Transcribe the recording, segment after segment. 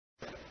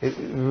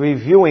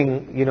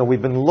reviewing,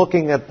 we've been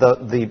looking at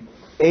the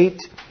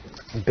 8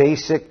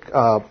 basic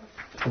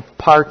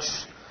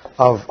parts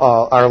of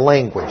our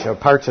language,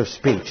 parts of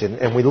speech.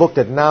 And we looked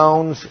at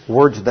nouns,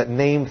 words that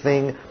name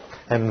things,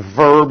 and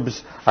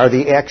verbs are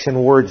the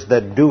action words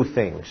that do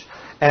things.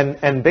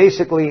 And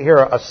basically here,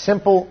 a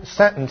simple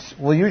sentence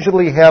will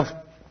usually have,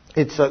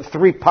 it's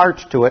 3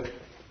 parts to it.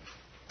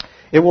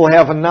 It will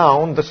have a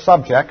noun, the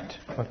subject,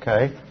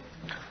 okay?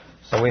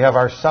 So we have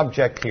our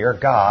subject here,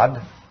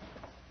 God.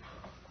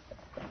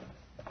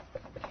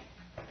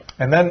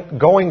 And then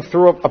going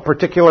through a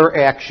particular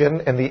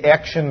action, and the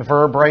action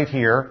verb right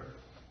here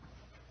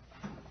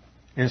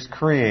is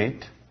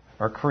create,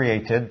 or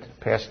created,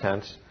 past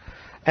tense.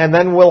 And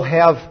then we'll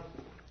have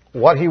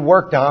what he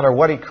worked on or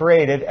what he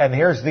created, and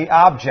here's the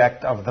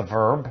object of the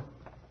verb,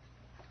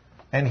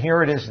 and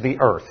here it is the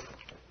earth.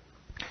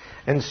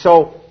 And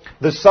so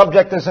the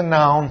subject is a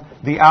noun,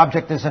 the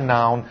object is a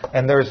noun,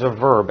 and there's a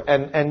verb.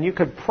 And you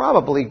could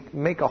probably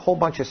make a whole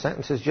bunch of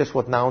sentences just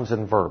with nouns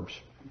and verbs.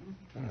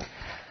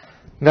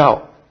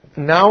 Now,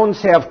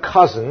 nouns have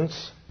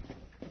cousins,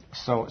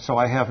 so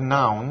I have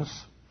nouns,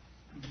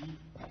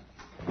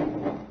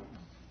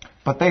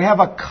 but they have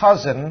a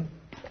cousin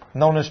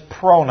known as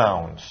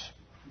pronouns.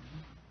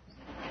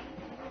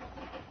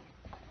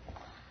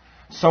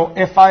 So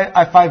if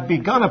I've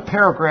begun a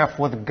paragraph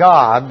with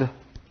God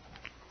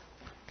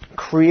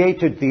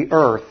created the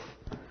earth,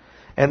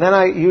 and then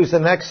I use the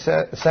next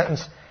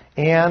sentence,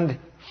 and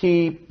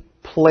he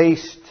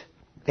placed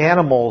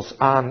animals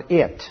on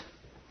it.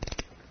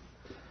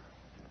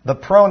 The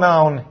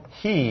pronoun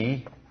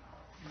he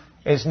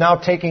is now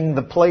taking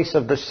the place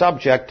of the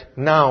subject,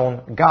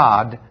 noun,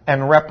 God,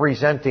 and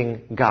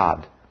representing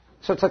God.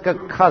 So it's like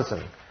a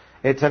cousin.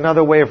 It's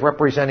another way of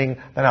representing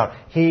the noun.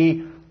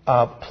 He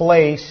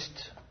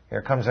placed,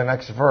 here comes the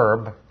next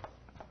verb,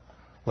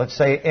 let's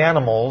say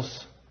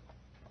animals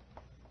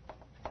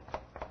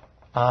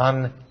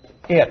on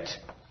it.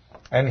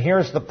 And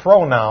here's the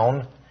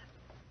pronoun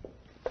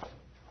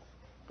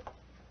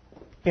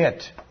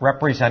it,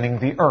 representing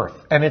the earth.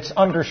 And it's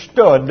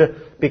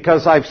understood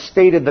because I've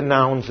stated the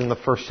nouns in the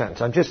first sentence.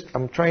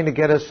 I'm trying to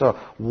get us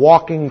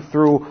walking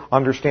through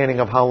understanding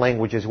of how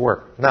languages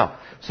work. Now,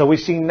 so we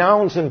see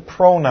nouns and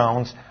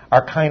pronouns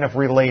are kind of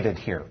related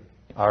here.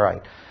 All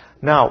right.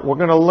 Now, we're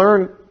going to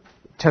learn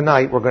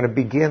tonight, we're going to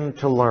begin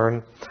to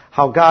learn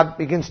how God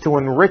begins to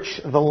enrich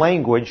the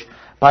language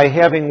by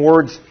having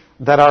words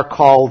that are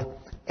called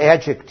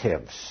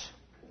adjectives.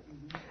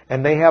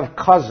 And they have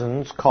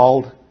cousins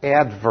called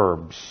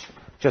adverbs.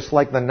 Just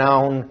like the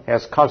noun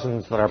has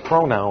cousins that are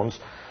pronouns,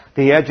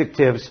 the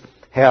adjectives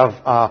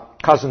have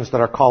cousins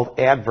that are called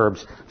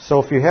adverbs.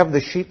 So if you have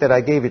the sheet that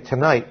I gave you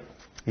tonight,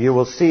 you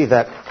will see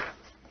that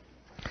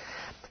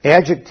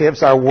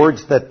adjectives are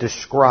words that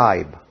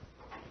describe.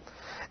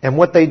 And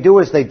what they do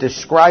is they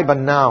describe a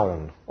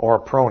noun or a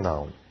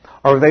pronoun.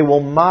 Or they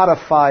will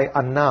modify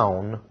a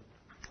noun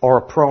or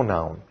a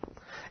pronoun.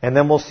 And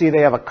then we'll see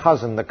they have a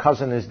cousin. The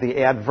cousin is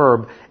the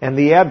adverb. And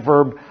the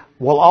adverb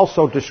will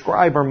also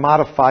describe or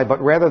modify,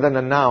 but rather than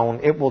a noun,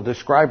 it will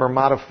describe or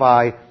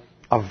modify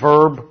a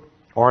verb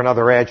or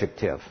another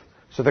adjective.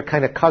 So they're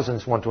kind of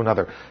cousins one to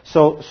another.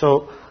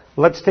 So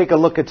let's take a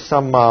look at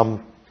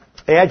some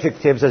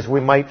adjectives as we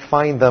might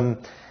find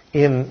them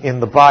in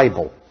the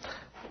Bible.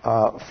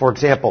 For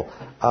example,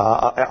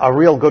 a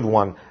real good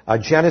one,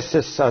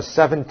 Genesis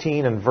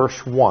 17 and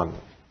verse 1.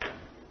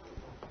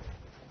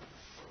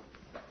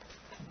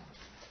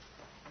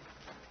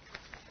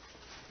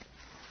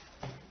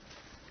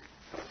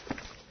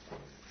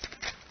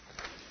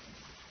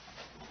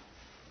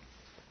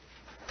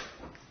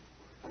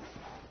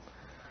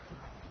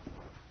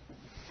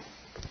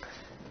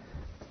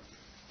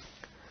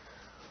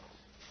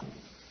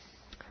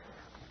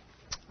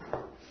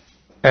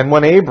 And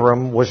when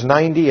Abram was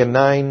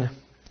 99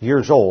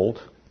 years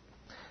old,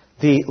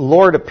 the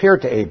Lord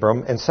appeared to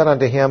Abram and said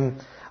unto him,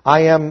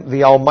 I am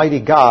the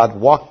Almighty God,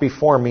 walk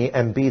before me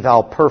and be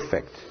thou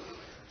perfect.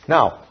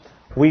 Now,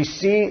 we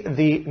see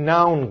the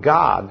noun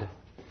God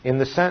in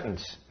the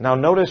sentence. Now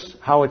notice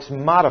how it's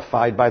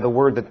modified by the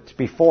word that's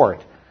before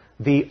it.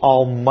 The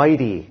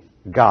Almighty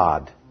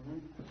God.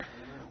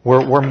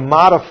 We're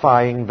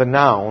modifying the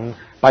noun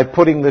by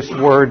putting this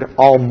word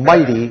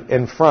Almighty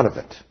in front of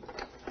it.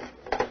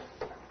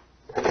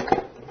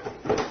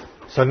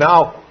 So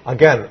now,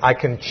 again, I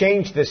can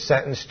change this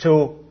sentence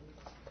to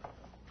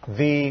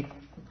the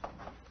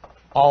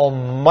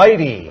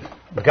Almighty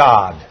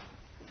God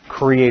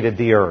created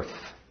the earth.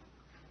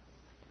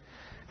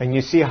 And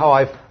you see how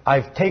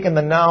I've taken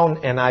the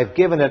noun and I've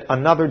given it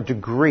another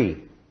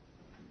degree.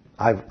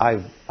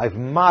 I've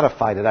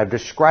modified it. I've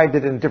described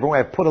it in a different way.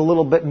 I've put a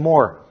little bit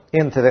more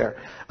into there.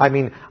 I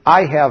mean,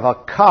 I have a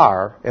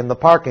car in the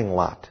parking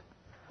lot.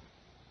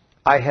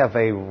 I have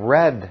a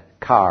red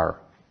car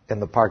in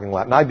the parking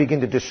lot. And I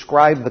begin to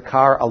describe the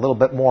car a little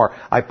bit more.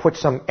 I put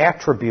some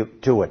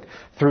attribute to it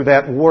through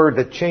that word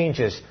that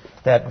changes,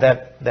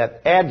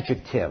 that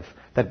adjective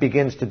that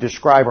begins to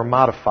describe or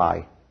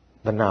modify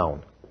the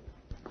noun.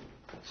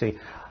 See,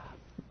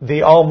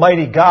 the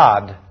Almighty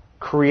God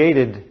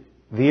created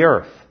the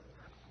earth.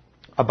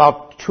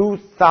 About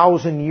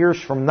 2,000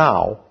 years from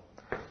now,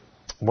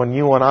 when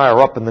you and I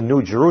are up in the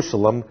New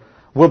Jerusalem,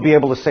 we'll be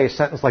able to say a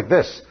sentence like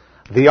this: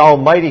 the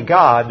Almighty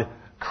God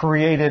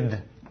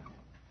created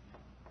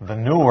the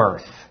new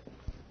earth.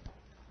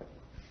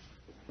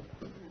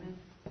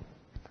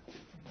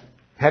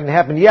 Hadn't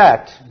happened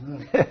yet.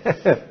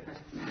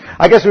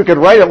 I guess we could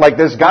write it like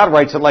this. God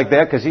writes it like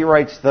that because He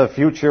writes the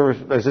future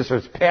as if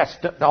it's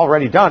past,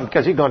 already done,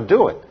 because He's going to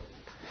do it.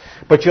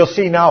 But you'll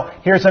see now,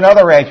 here's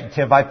another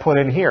adjective I put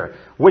in here.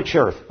 Which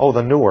earth? Oh,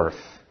 the new earth.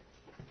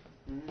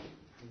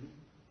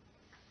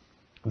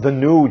 The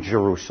new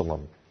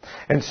Jerusalem.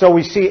 And so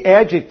we see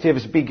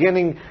adjectives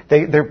beginning,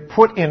 they're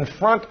put in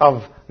front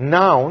of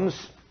nouns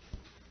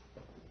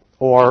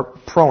or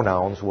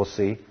pronouns, we'll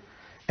see,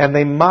 and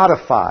they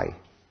modify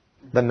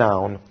the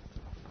noun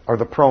or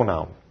the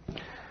pronoun.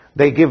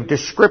 They give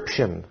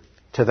description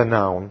to the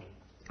noun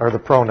or the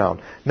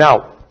pronoun.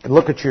 Now,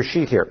 look at your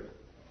sheet here.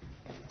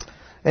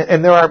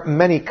 And there are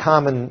many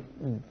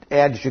common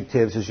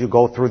adjectives as you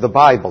go through the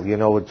Bible. You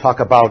know, we talk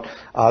about,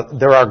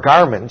 there are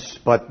garments,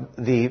 but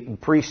the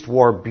priest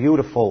wore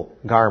beautiful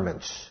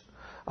garments.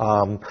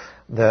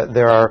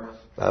 There are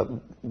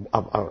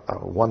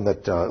one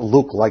that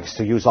Luke likes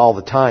to use all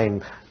the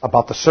time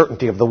about the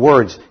certainty of the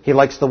words. He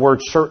likes the word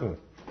certain,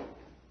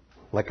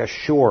 like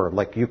assure,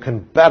 like you can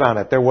bet on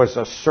it. There was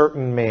a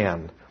certain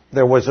man.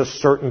 There was a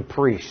certain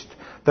priest.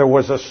 There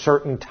was a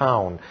certain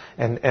town.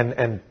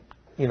 And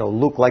you know,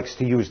 Luke likes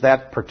to use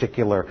that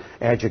particular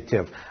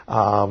adjective.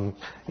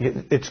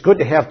 It's good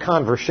to have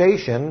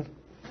conversation,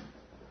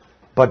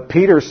 but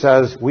Peter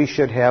says we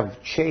should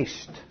have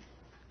chaste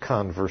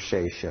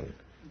conversation.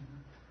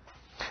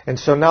 And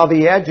so now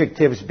the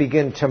adjectives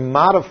begin to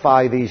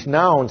modify these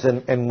nouns,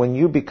 and when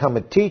you become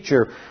a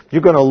teacher,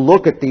 you're going to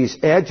look at these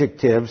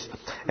adjectives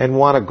and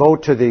want to go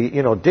to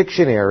the,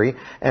 dictionary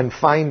and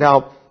find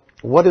out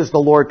what is the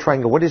Lord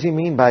trying to, what does He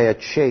mean by a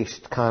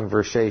chaste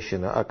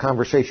conversation? A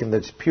conversation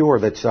that's pure,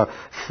 that's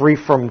free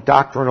from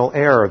doctrinal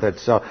error,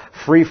 that's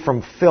free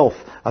from filth,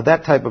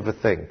 that type of a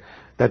thing,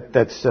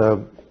 that's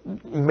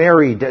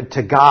married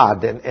to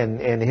God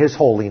and His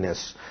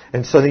holiness.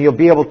 And so then you'll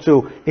be able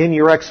to, in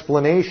your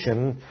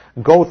explanation,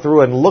 go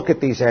through and look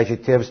at these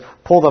adjectives,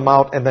 pull them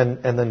out, and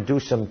then do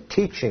some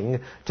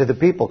teaching to the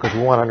people, because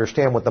we want to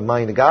understand what the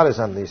mind of God is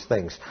on these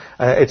things.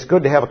 It's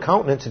good to have a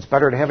countenance. It's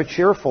better to have a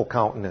cheerful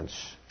countenance.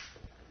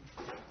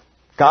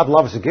 God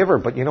loves a giver,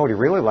 but you know what He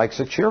really likes?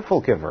 A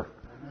cheerful giver.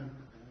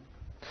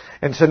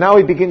 And so now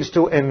He begins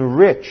to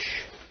enrich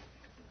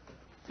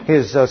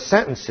His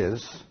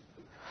sentences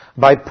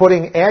by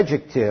putting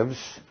adjectives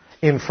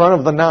in front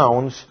of the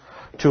nouns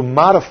to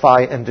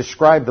modify and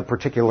describe the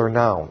particular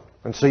noun.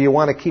 And so you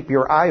want to keep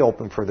your eye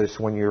open for this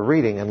when you're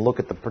reading and look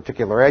at the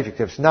particular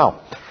adjectives.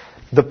 Now,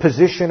 the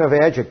position of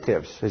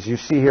adjectives, as you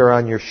see here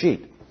on your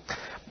sheet.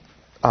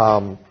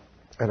 And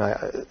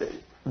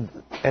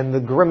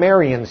the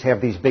grammarians have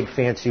these big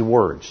fancy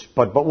words,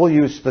 but we'll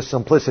use the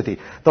simplicity.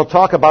 They'll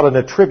talk about an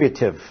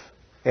attributive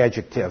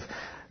adjective,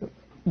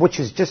 which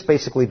is just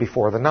basically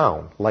before the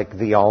noun, like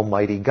the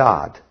Almighty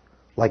God,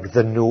 like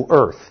the new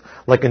earth,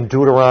 like in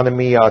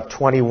Deuteronomy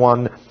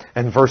 21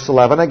 and verse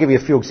 11. I'll give you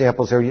a few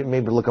examples there. You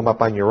maybe look them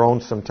up on your own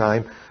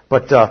sometime.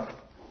 But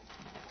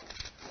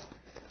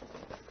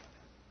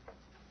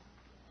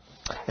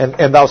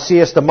and thou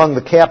seest among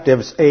the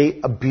captives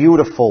a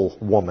beautiful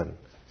woman.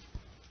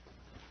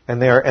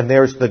 And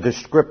there's the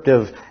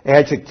descriptive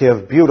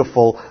adjective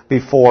beautiful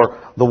before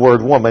the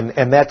word woman,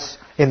 and that's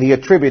in the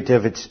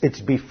attributive,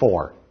 it's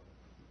before.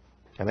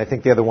 And I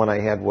think the other one I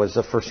had was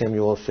 1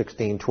 Samuel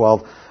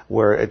 16:12,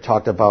 where it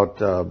talked about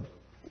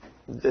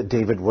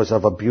David was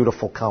of a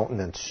beautiful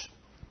countenance.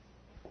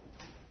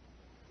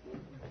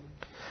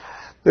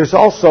 There's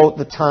also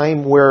the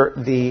time where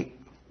the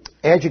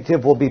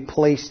adjective will be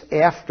placed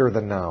after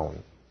the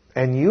noun.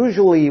 And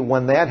usually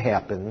when that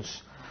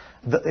happens,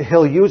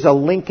 he'll use a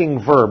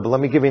linking verb. Let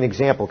me give you an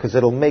example because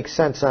it'll make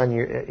sense on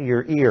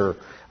your ear.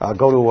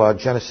 Go to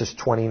Genesis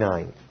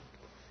 29.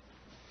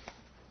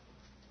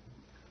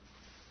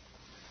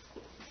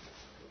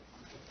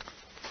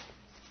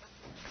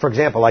 For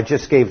example, I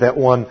just gave that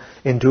one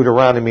in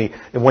Deuteronomy,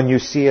 when you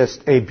see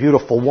a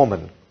beautiful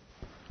woman.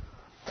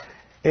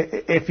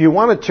 If you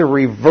wanted to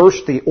reverse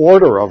the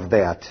order of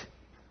that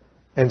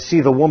and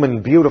see the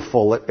woman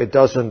beautiful, it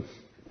doesn't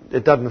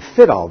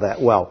fit all that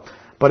well.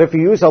 But if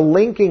you use a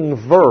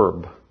linking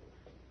verb,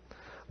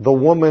 the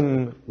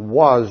woman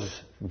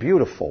was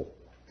beautiful,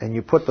 and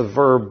you put the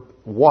verb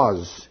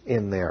was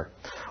in there.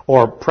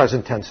 Or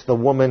present tense, the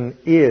woman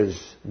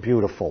is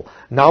beautiful.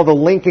 Now the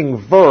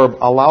linking verb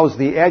allows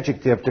the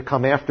adjective to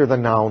come after the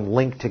noun,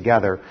 linked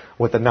together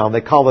with the noun.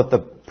 They call it the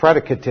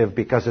predicative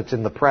because it's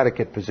in the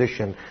predicate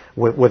position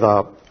with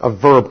a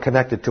verb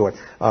connected to it.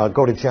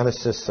 Go to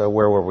Genesis,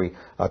 where were we?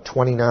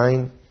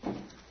 29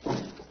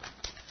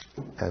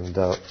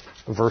 and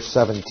verse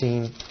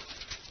 17.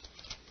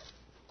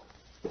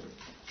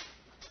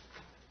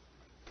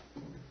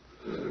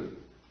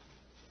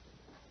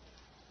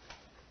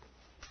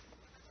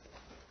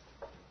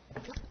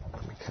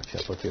 Let me catch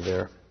catch up with you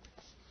there.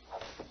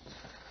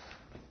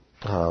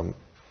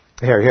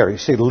 Here. You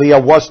see, Leah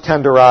was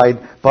tender-eyed,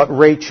 but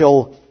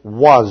Rachel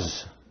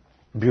was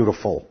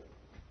beautiful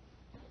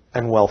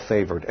and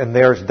well-favored. And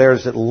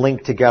there's it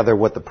linked together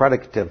with the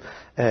predicative,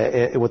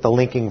 with the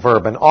linking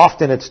verb. And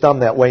often it's done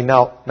that way.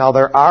 Now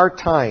there are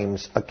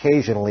times,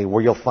 occasionally,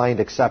 where you'll find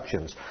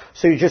exceptions.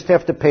 So you just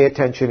have to pay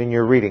attention in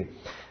your reading.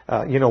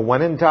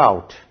 When in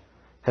doubt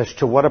as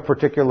to what a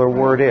particular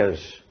word is,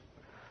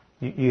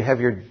 you have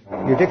your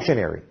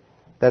dictionary.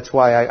 That's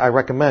why I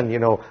recommend,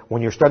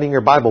 when you're studying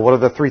your Bible, what are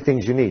the three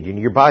things you need? You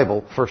need your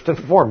Bible, first and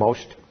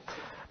foremost.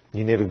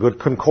 You need a good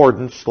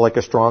concordance, like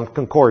a strong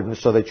concordance,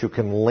 so that you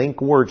can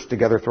link words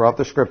together throughout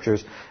the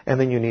Scriptures. And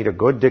then you need a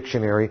good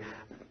dictionary.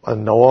 A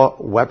Noah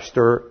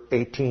Webster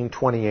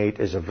 1828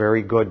 is a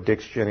very good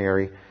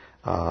dictionary.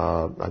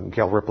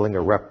 Gail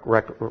Ripplinger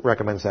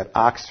recommends that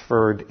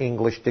Oxford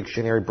English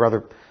Dictionary.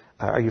 Brother,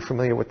 are you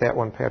familiar with that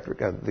one, Patrick?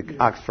 The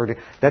Oxford.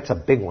 That's a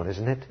big one,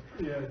 isn't it?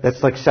 Yeah.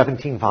 That's like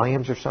 17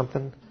 volumes or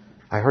something.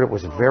 I heard it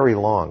was very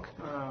long.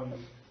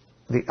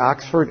 The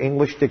Oxford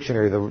English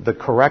Dictionary, the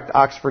correct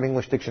Oxford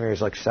English Dictionary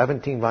is like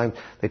 17 volumes.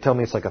 They tell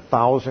me it's like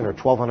 $1,000 or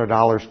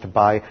 $1,200 to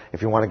buy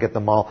if you want to get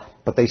them all.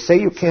 But they say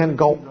you can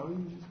go.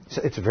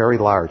 It's very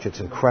large. It's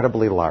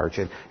incredibly large.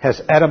 It has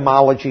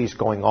etymologies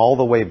going all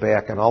the way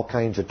back and all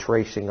kinds of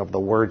tracing of the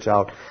words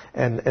out.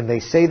 And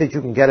they say that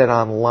you can get it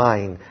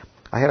online.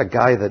 I had a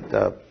guy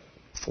that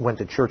went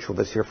to church with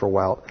us here for a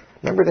while.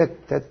 Remember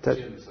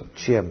that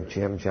Jim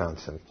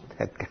Johnson?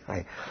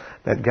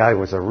 That guy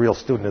was a real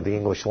student of the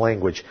English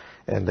language,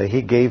 and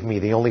he gave me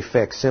the only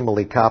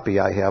facsimile copy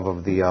I have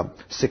of the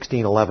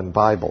 1611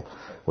 Bible,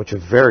 which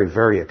is very,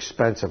 very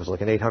expensive. It was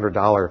like an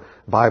 $800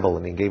 Bible,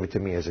 and he gave it to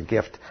me as a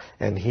gift.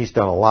 And he's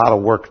done a lot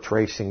of work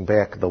tracing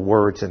back the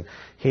words, and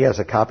he has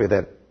a copy of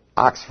that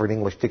Oxford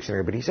English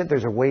Dictionary. But he said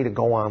there's a way to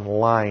go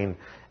online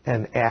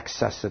and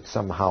access it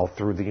somehow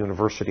through the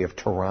University of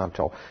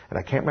Toronto. And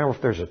I can't remember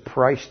if there's a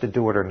price to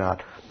do it or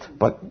not.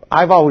 But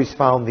I've always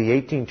found the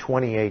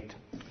 1828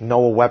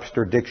 Noah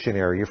Webster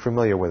Dictionary. You're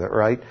familiar with it,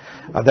 right?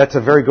 That's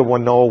a very good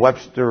one. Noah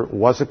Webster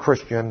was a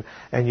Christian,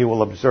 and you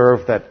will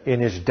observe that in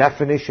his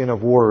definition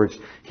of words,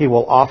 he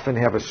will often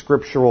have a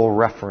scriptural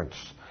reference.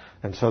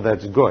 And so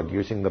that's good,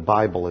 using the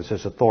Bible as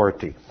his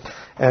authority.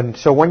 And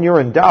so when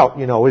you're in doubt,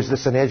 is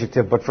this an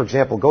adjective? But for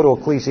example, go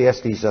to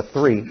Ecclesiastes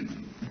 3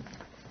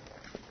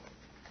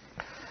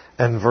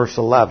 and verse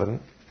 11.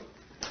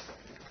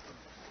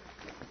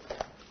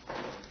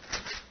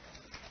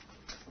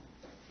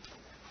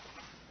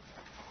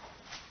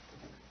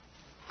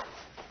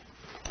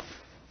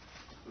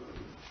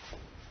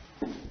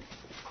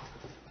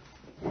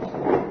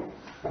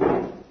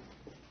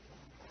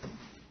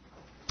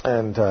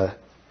 And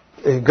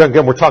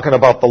again, we're talking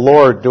about the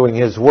Lord doing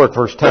His work.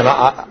 Verse 10,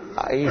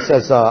 he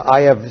says,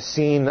 I have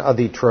seen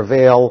the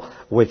travail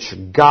which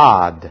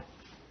God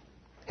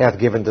hath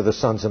given to the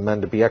sons of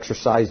men to be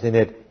exercised in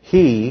it.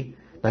 He,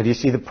 now do you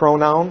see the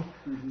pronoun?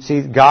 Mm-hmm.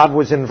 See, God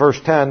was in verse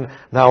 10.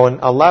 Now in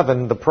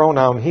 11, the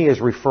pronoun He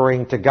is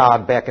referring to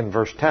God back in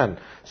verse 10.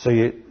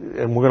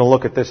 And we're going to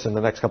look at this in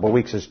the next couple of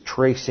weeks, is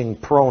tracing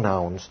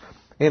pronouns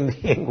in the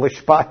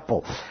English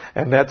Bible.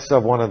 And that's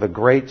one of the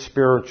great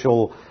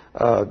spiritual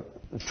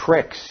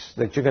tricks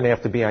that you're going to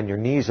have to be on your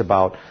knees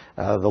about.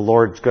 The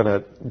Lord's going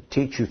to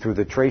teach you through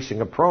the tracing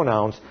of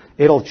pronouns.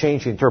 It'll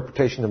change the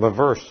interpretation of a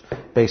verse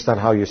based on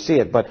how you see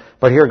it. But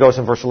here it goes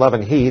in verse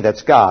 11. He,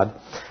 that's God,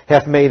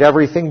 hath made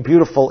everything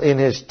beautiful in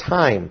His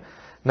time.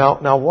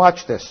 Now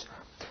watch this.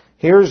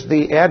 Here's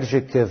the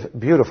adjective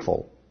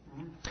beautiful.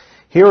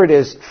 Here it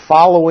is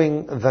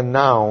following the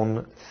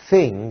noun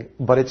thing,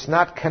 but it's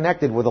not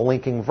connected with a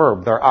linking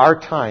verb. There are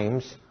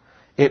times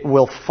it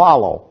will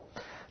follow.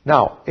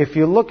 Now, if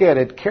you look at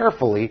it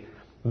carefully,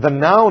 the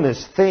noun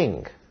is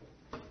thing.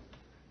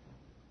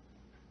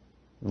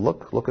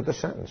 Look at the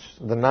sentence.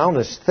 The noun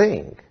is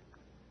thing.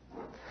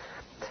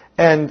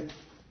 And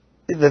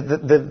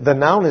the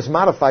noun is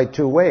modified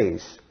two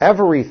ways.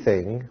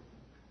 Everything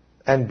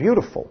and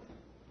beautiful.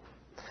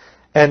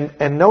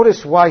 And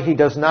notice why he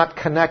does not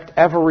connect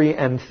every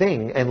and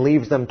thing and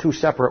leaves them two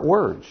separate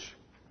words.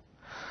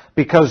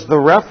 Because the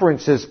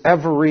reference is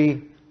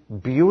every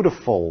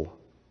beautiful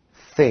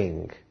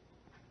thing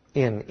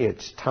in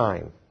its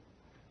time.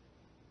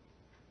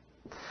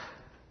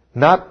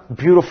 Not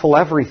beautiful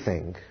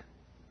everything,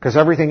 because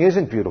everything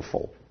isn't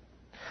beautiful,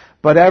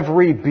 but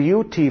every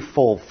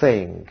beautiful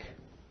thing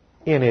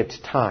in its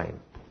time.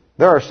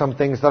 There are some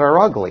things that are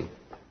ugly,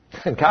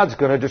 and God's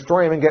going to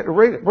destroy them and get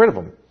rid of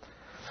them.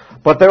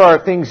 But there are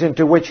things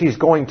into which He's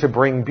going to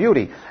bring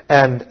beauty.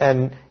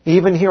 And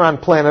even here on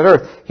planet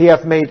Earth, He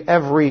hath made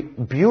every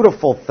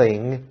beautiful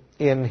thing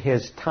in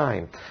His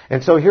time.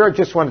 And so here I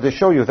just wanted to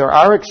show you there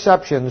are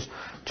exceptions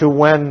to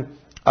when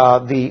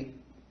the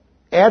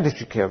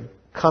adjective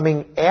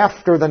coming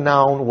after the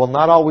noun will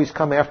not always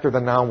come after the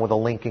noun with a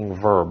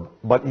linking verb,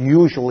 but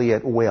usually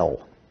it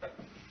will.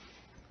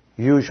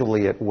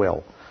 Usually it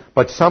will.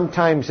 But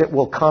sometimes it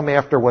will come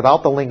after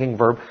without the linking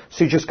verb.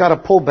 So you just got to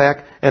pull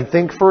back and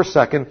think for a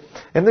second.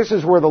 And this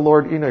is where the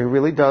Lord, He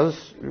really does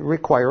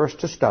require us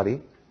to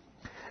study.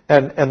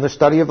 And the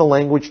study of the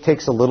language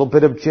takes a little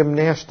bit of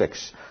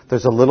gymnastics.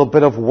 There's a little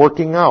bit of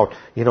working out,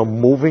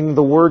 moving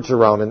the words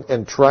around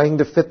and trying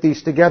to fit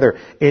these together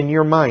in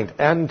your mind.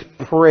 And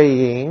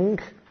praying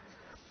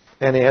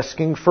and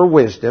asking for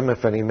wisdom.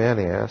 If any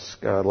man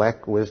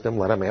lack wisdom,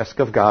 let him ask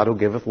of God who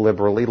giveth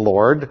liberally.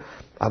 Lord,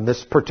 on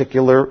this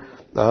particular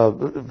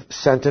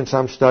sentence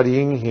I'm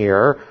studying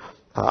here,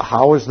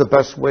 how is the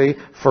best way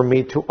for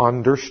me to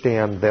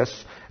understand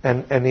this?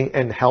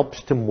 And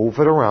helps to move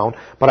it around.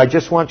 But I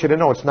just want you to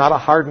know it's not a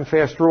hard and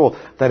fast rule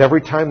that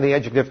every time the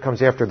adjective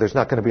comes after, there's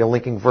not going to be a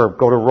linking verb.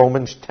 Go to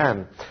Romans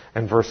 10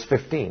 and verse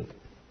 15.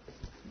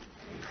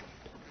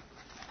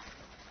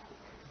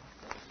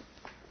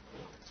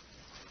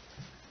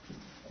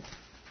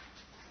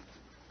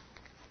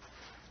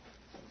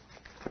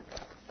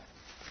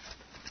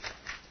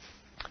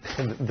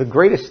 And the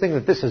greatest thing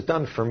that this has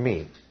done for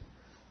me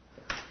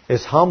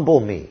is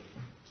humble me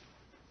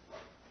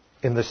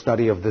in the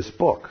study of this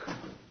book.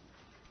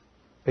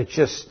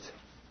 This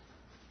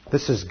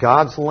is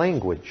God's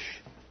language.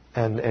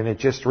 And it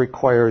just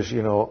requires,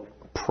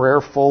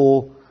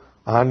 prayerful,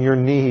 on your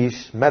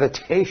knees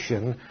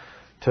meditation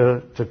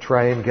to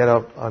try and get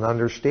an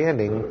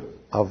understanding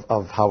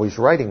of how He's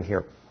writing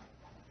here.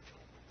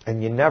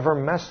 And you never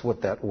mess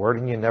with that word,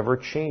 and you never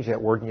change that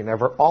word, and you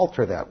never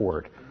alter that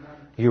word.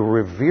 You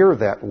revere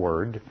that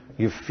word,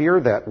 you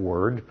fear that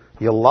word,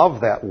 you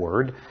love that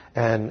word,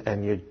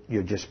 and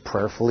you just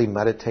prayerfully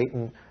meditate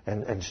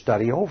and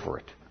study over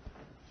it.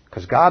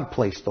 Because God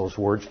placed those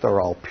words, they're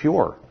all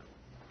pure.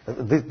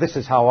 This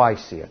is how I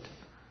see it.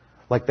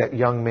 Like that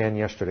young man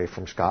yesterday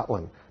from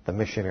Scotland, the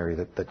missionary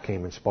that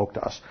came and spoke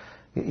to us.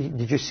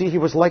 Did you see he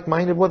was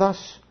like-minded with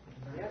us?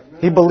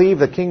 He believed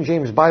the King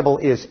James Bible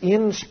is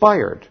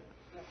inspired.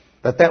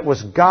 That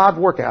was God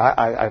working.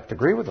 I have to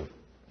agree with him.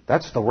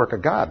 That's the work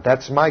of God.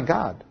 That's my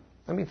God.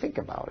 I mean, think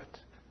about it.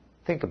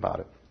 Think about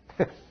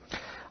it.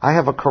 I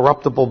have a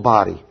corruptible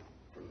body,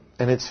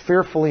 and it's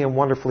fearfully and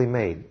wonderfully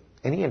made.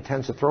 And He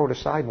intends to throw it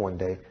aside one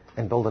day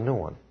and build a new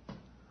one.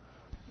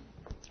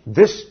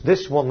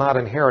 This will not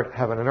inherit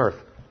heaven and earth.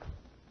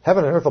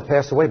 Heaven and earth will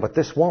pass away, but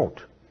this won't.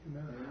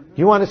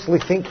 You honestly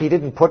think He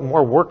didn't put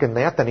more work in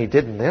that than He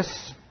did in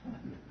this?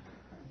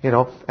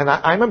 And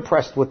I'm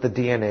impressed with the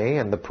DNA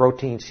and the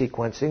protein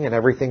sequencing and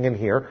everything in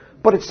here,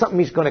 but it's something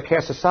He's going to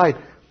cast aside.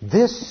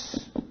 This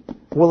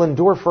will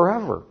endure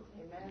forever.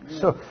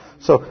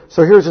 So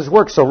here's His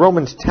work. So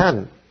Romans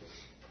 10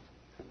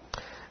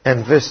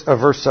 and verse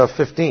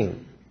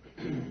 15.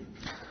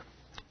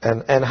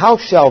 And how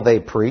shall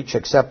they preach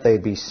except they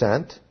be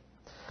sent?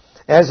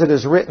 As it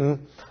is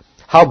written,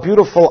 how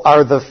beautiful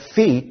are the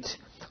feet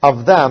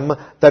of them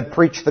that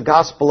preach the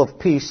gospel of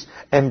peace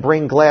and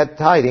bring glad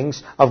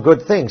tidings of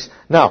good things.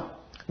 Now,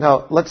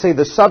 let's say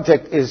the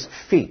subject is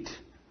feet.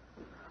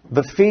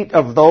 The feet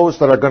of those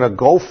that are going to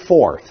go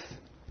forth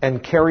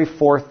and carry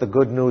forth the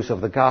good news of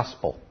the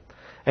gospel.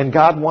 And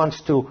God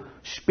wants to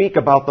speak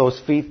about those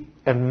feet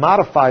and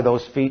modify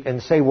those feet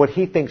and say what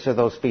He thinks of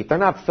those feet. They're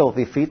not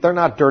filthy feet. They're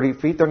not dirty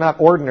feet. They're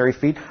not ordinary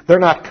feet. They're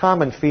not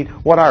common feet.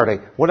 What are they?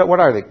 What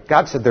are they?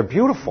 God said they're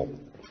beautiful.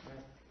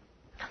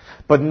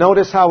 But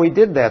notice how He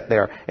did that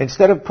there.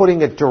 Instead of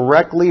putting it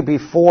directly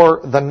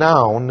before the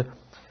noun,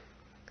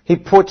 He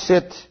puts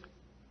it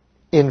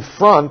in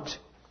front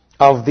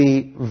of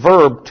the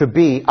verb to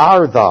be,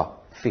 are the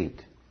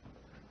feet.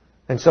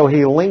 And so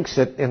He links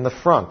it in the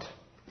front.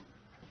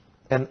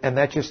 And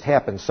that just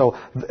happens. So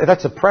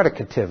that's a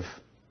predicative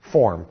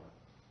form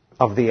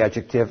of the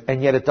adjective,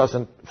 and yet it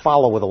doesn't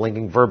follow with a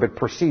linking verb. It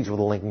proceeds with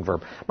a linking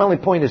verb. My only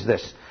point is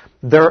this.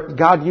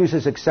 God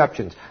uses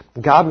exceptions.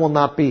 God will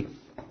not be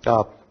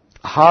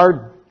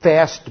hard,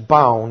 fast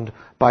bound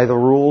by the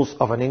rules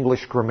of an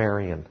English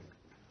grammarian.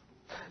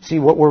 See,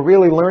 what we're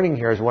really learning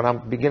here is what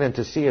I'm beginning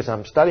to see as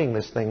I'm studying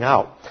this thing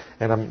out,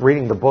 and I'm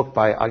reading the book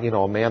by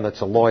a man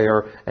that's a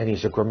lawyer, and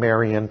he's a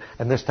grammarian,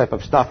 and this type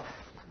of stuff.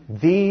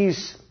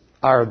 These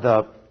are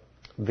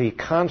the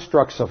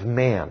constructs of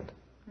man.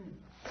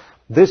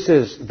 This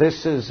is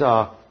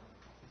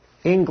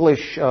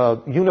English,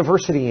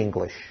 university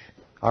English.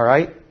 All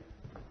right?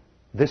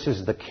 This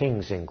is the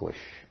King's English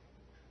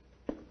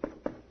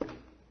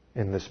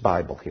in this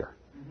Bible here.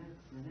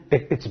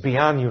 It's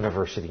beyond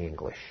university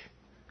English.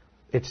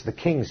 It's the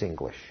King's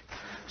English.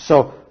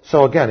 So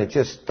again,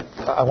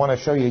 I want to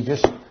show you,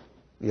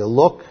 you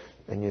look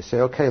and you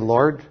say, okay,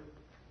 Lord,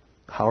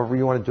 however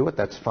you want to do it,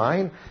 that's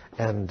fine.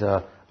 And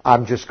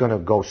I'm just going to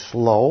go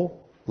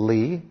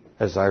slowly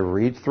as I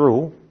read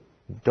through.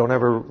 Don't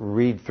ever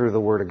read through the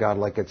Word of God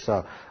like it's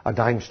a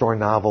dime store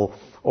novel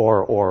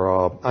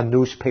or a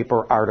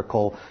newspaper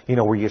article,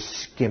 where you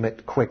skim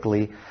it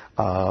quickly.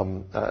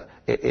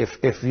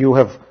 If you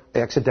have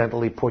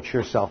accidentally put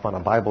yourself on a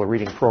Bible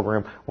reading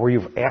program where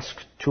you've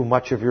asked too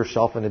much of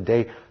yourself in a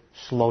day,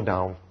 slow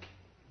down.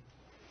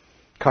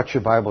 Cut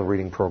your Bible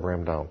reading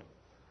program down.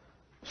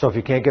 So if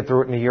you can't get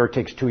through it in a year, it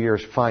takes 2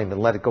 years, fine, then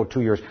let it go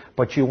 2 years.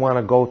 But you want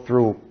to go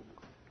through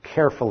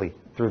carefully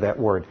through that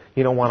word.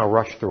 You don't want to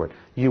rush through it.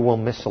 You will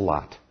miss a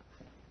lot.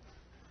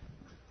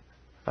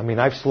 I mean,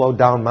 I've slowed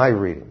down my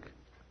reading,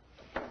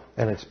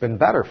 and it's been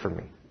better for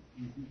me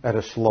at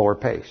a slower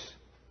pace.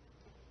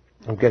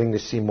 I'm getting to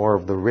see more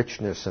of the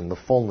richness and the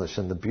fullness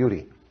and the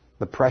beauty,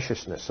 the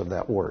preciousness of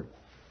that word.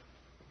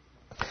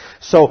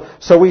 So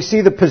we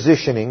see the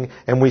positioning,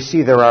 and we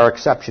see there are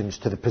exceptions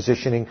to the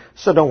positioning,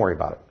 so don't worry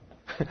about it.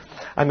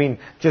 I mean,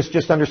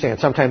 just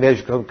understand,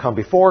 sometimes it'll come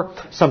before,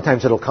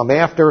 sometimes it'll come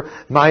after.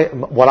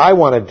 What I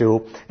want to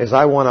do is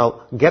I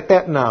want to get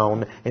that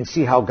noun and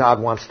see how God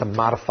wants to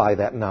modify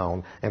that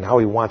noun and how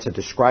He wants to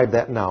describe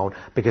that noun,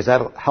 because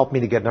that'll help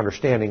me to get an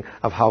understanding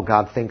of how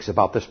God thinks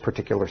about this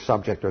particular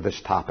subject or this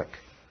topic.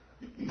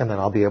 And then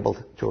I'll be able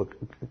to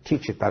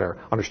teach it better,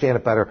 understand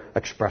it better,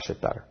 express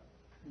it better.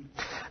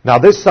 Now,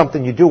 this is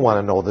something you do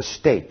want to know, the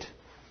state.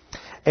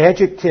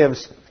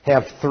 Adjectives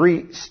have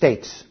 3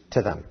 states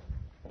to them: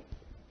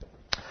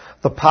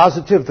 the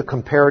positive, the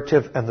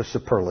comparative, and the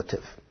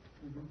superlative.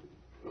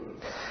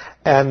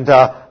 And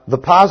the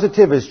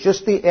positive is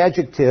just the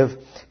adjective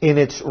in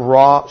its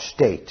raw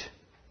state.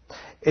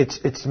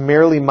 It's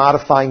merely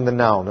modifying the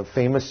noun. A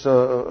famous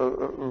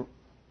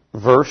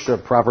verse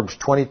of Proverbs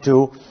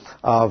 22,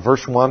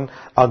 verse 1,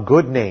 a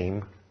good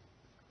name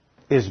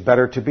is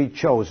better to be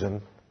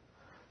chosen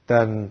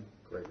than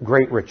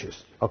great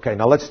riches. Okay,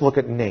 now let's look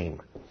at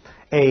name.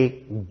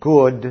 A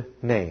good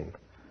name.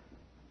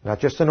 Not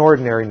just an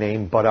ordinary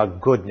name, but a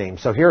good name.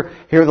 So here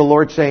the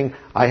Lord's saying,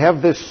 I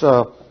have this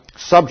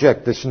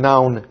subject, this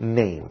noun,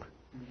 name.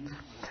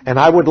 And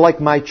I would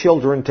like my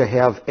children to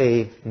have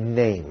a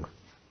name.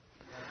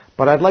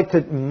 But I'd like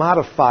to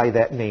modify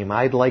that name.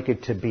 I'd like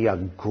it to be a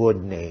good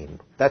name.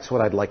 That's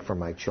what I'd like for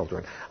my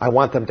children. I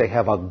want them to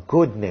have a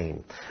good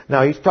name.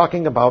 Now, he's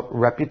talking about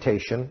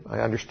reputation. I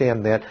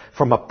understand that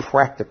from a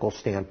practical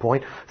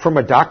standpoint. From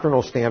a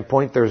doctrinal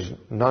standpoint, there's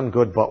none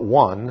good but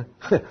one.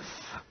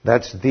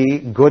 That's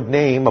the good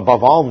name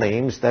above all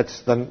names.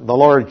 That's the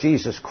Lord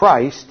Jesus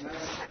Christ.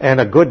 And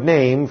a good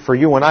name for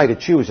you and I to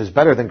choose is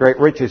better than great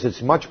riches.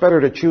 It's much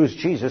better to choose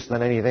Jesus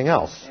than anything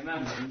else.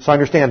 Amen. So I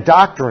understand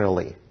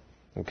doctrinally.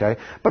 Okay?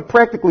 But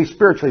practically,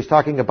 spiritually, he's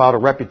talking about a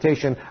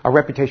reputation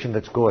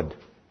that's good.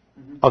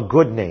 A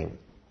good name.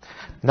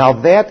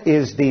 Now that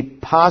is the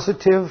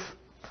positive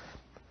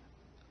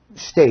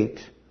state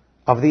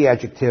of the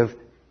adjective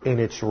in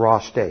its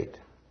raw state.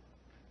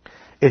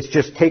 It's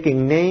just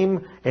taking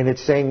name and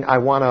it's saying, I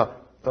want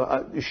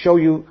to show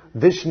you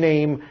this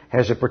name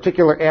has a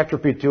particular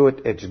attribute to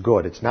it. It's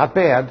good. It's not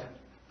bad.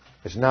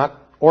 It's not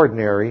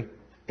ordinary.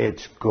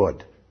 It's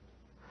good.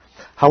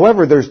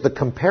 However, there's the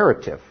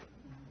comparative.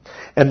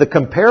 And the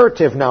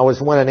comparative now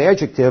is when an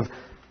adjective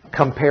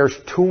compares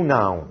 2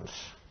 nouns.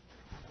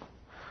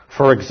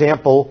 For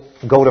example,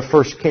 go to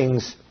 1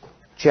 Kings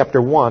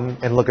chapter 1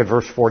 and look at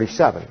verse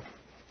 47.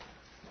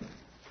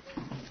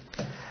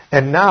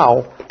 And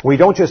now, we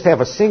don't just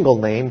have a single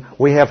name,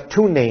 we have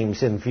 2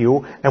 names in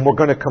view, and we're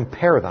going to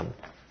compare them.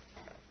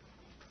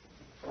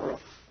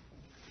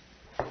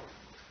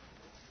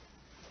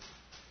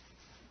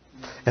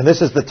 And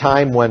this is the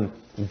time when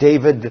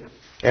David,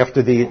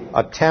 after the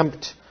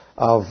attempt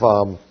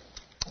of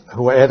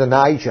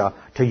Adonijah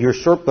to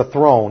usurp the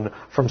throne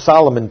from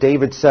Solomon,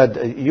 David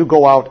said, you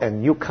go out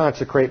and you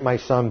consecrate my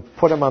son,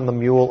 put him on the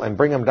mule and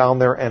bring him down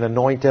there and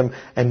anoint him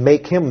and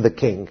make him the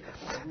king.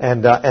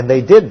 And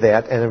they did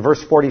that. And in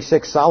verse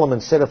 46,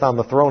 Solomon sitteth on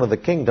the throne of the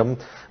kingdom.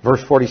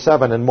 Verse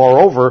 47, and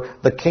moreover,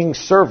 the king's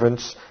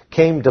servants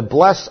came to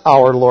bless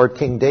our Lord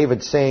King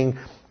David, saying,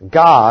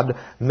 God,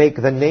 make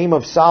the name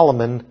of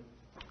Solomon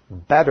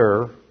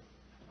better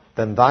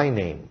than thy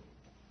name.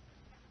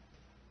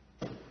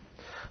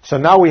 So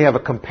now we have a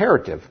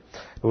comparative.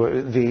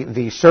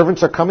 The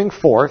servants are coming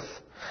forth,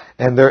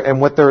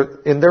 and what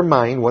they're in their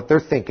mind, what they're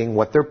thinking,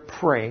 what they're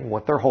praying,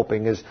 what they're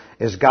hoping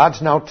is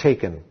God's now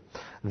taken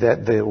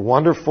the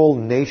wonderful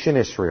nation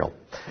Israel,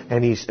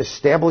 and He's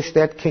established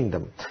that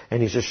kingdom,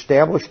 and He's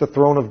established the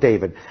throne of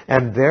David,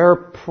 and their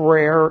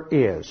prayer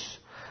is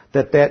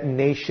that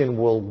nation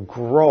will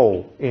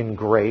grow in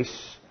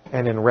grace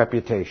and in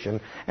reputation,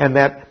 and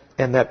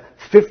that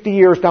 50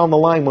 years down the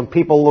line, when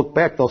people look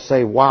back, they'll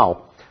say,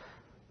 wow,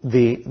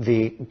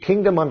 the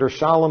kingdom under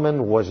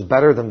Solomon was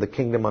better than the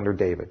kingdom under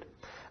David.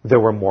 There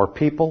were more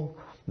people,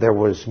 there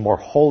was more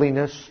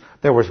holiness,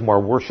 there was more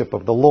worship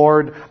of the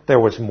Lord, there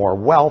was more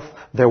wealth,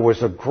 there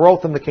was a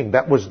growth in the kingdom.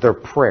 That was their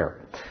prayer.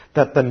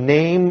 That the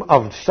name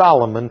of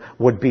Solomon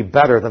would be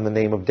better than the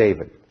name of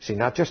David. See,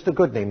 not just a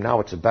good name,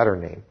 now it's a better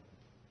name.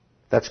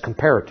 That's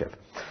comparative.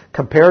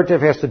 Comparative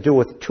has to do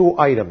with 2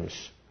 items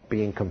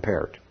being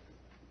compared.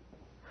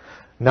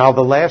 Now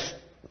the last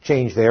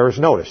change there is,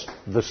 notice,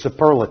 the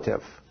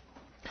superlative.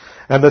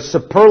 And the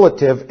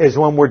superlative is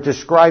when we're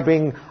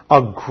describing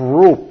a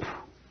group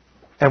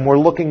and we're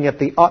looking at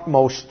the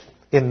utmost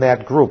in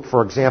that group.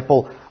 For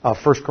example, 1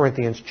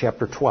 Corinthians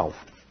chapter 12.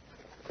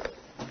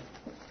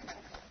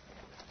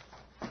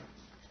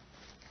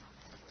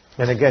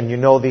 And again, you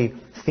know the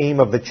theme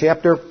of the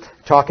chapter.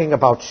 talking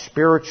about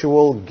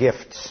spiritual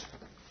gifts.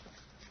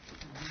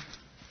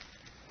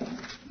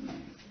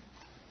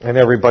 And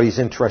everybody's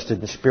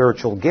interested in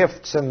spiritual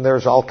gifts, and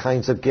there's all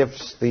kinds of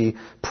gifts, the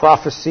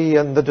prophecy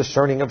and the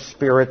discerning of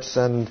spirits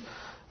and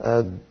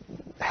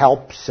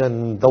helps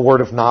and the word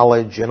of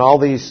knowledge and all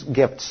these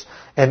gifts.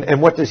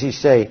 And what does he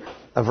say?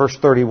 Verse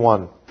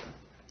 31.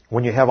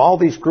 When you have all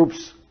these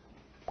groups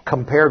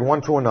compared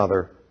one to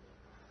another,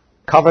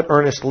 covet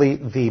earnestly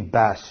the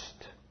best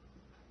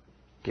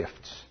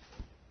gifts.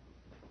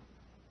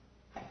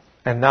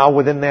 And now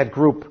within that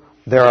group,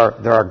 there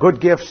are good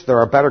gifts, there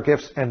are better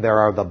gifts, and there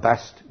are the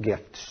best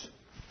gifts.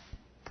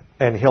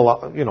 And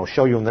he'll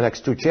show you in the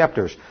next 2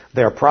 chapters.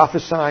 They're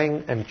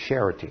prophesying and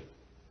charity.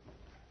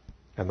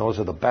 And those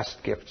are the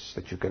best gifts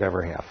that you could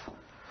ever have.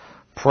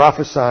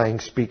 Prophesying,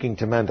 speaking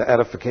to men to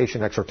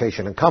edification,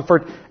 exhortation, and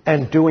comfort,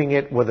 and doing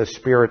it with a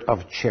spirit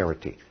of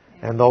charity.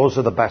 And those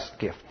are the best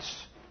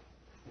gifts.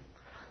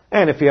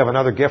 And if you have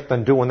another gift,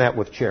 then doing that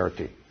with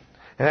charity.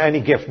 And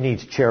any gift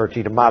needs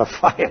charity to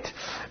modify it.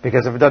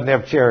 Because if it doesn't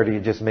have charity,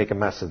 you just make a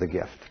mess of the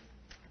gift.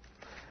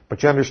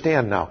 But you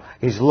understand now,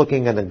 he's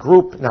looking at a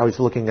group, now he's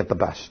looking at the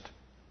best.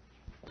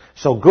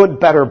 So good,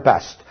 better,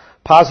 best.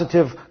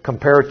 Positive,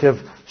 comparative,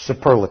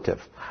 superlative.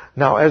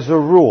 Now, as a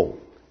rule,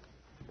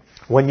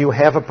 when you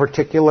have a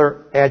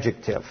particular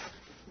adjective,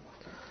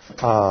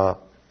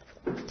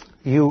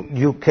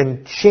 you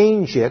can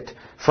change it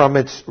from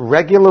its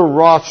regular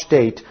raw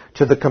state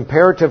to the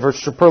comparative or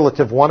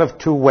superlative one of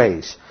 2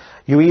 ways.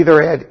 You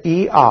either add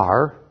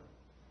ER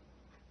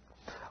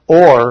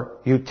or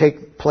you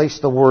place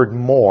the word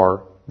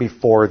more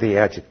before the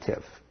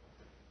adjective.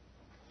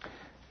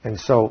 And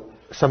so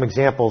some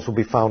examples will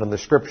be found in the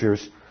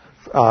scriptures,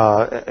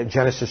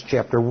 Genesis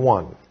chapter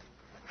 1.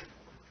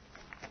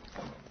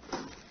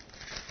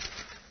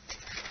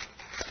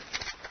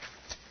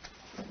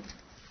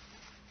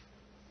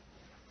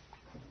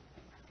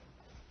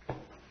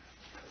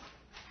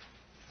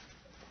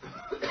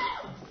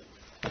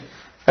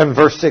 And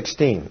verse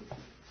 16.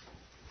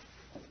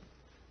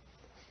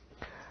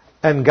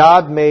 And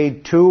God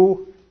made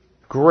 2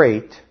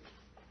 great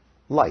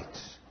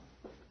lights.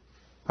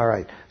 All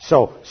right.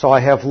 So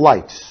I have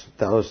lights.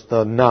 That was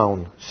the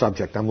noun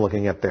subject I'm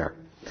looking at there.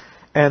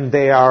 And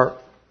they are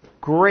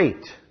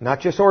great. Not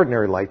just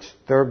ordinary lights.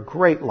 They're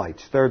great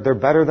lights. They're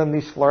better than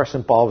these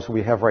fluorescent bulbs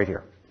we have right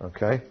here.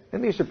 Okay?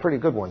 And these are pretty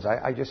good ones.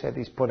 I just had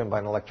these put in by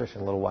an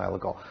electrician a little while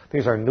ago.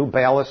 These are new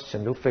ballasts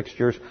and new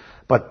fixtures.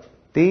 But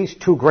these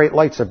 2 great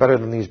lights are better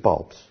than these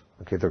bulbs.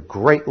 Okay? They're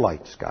great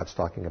lights God's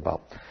talking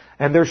about.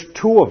 And there's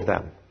 2 of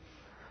them.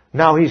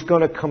 Now he's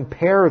going to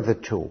compare the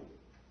 2.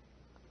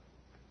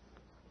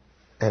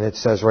 And it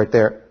says right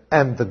there,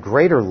 and the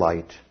greater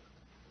light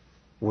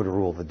would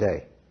rule the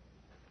day.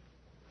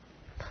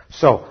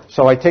 So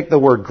I take the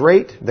word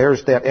great,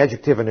 there's that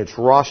adjective in its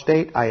raw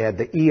state, I add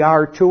the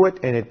ER to it,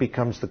 and it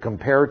becomes the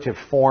comparative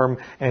form,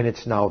 and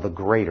it's now the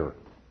greater.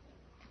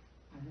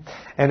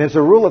 And as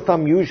a rule of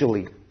thumb,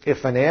 usually,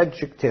 if an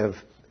adjective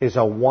is a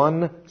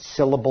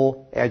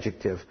 1-syllable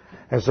adjective,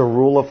 as a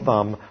rule of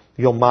thumb,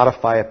 you'll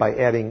modify it by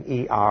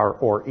adding ER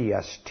or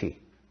EST.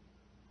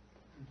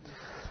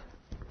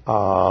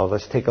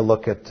 Let's take a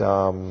look at,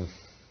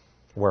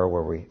 where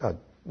were we?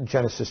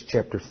 Genesis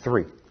chapter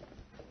 3.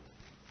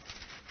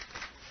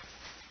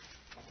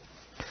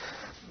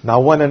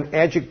 Now, when an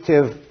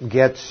adjective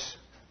gets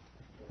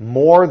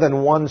more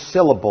than 1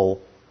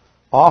 syllable,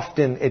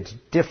 often it's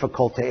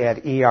difficult to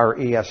add ER,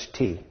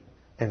 EST.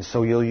 And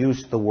so you'll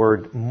use the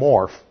word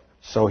morph.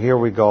 So here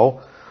we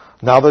go.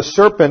 Now the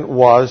serpent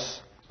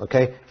was,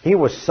 okay, he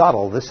was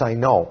subtle, this I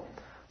know,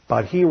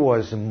 but he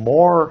was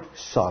more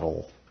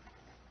subtle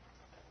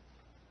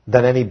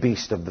than any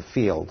beast of the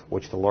field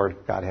which the Lord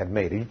God had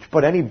made. You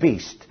put any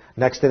beast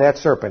next to that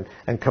serpent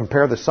and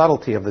compare the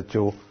subtlety of the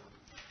 2,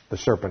 the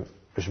serpent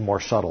is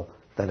more subtle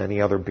than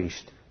any other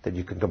beast that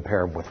you can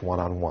compare with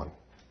one-on-one.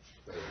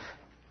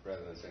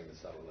 Rather than saying the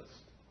subtlest.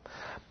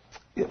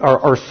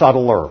 Or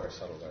subtler. Or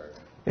subtler.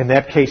 In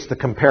that case, the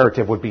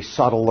comparative would be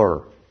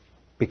subtler,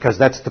 because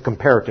that's the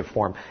comparative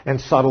form,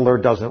 and subtler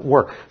doesn't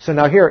work. So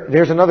now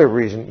there's another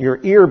reason. Your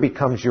ear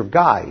becomes your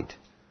guide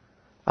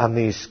on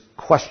these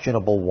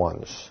questionable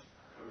ones.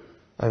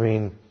 I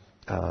mean,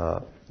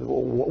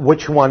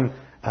 which one,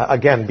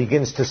 again,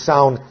 begins to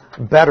sound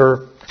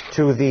better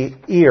to the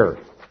ear?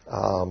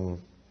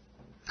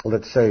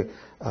 Let's say,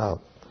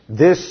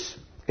 this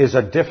is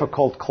a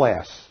difficult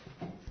class.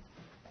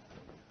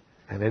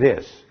 And it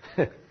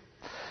is.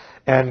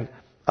 And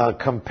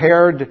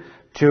compared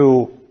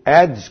to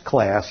Ed's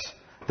class,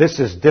 this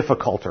is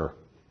difficulter.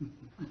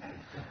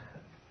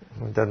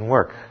 It doesn't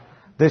work.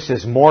 This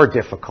is more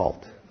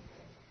difficult.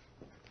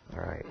 All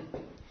right.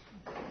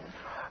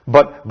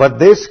 But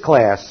this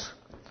class,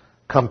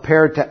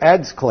 compared to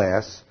Ed's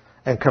class,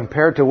 and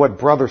compared to what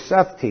Brother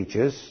Seth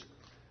teaches,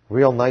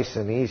 real nice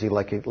and easy,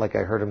 like I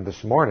heard him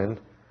this morning,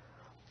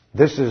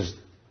 this is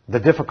the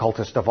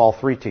difficultest of all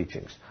 3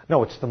 teachings.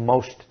 No, it's the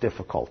most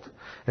difficult.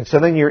 And so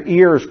then your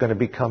ear is going to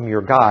become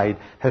your guide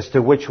as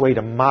to which way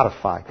to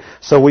modify.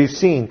 So we've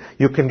seen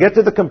you can get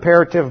to the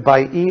comparative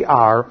by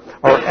ER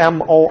or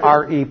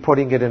MORE,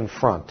 putting it in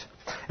front.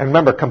 And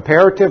remember,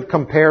 comparative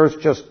compares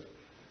just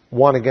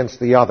one against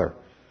the other.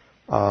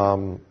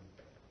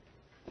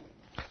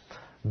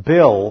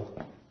 Bill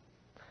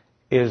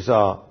is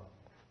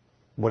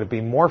would it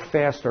be more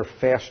fast or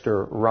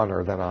faster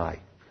runner than I?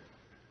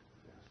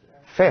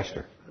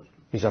 Faster.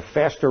 He's a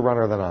faster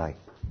runner than I.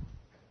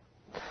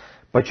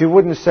 But you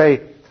wouldn't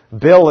say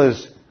Bill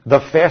is the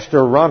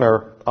faster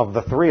runner of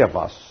the three of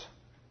us.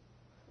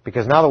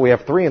 Because now that we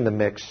have three in the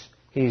mix,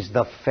 he's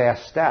the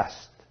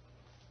fastest.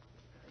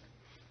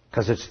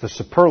 Because it's the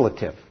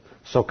superlative.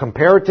 So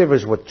comparative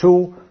is with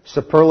two,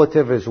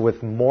 superlative is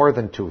with more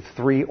than two,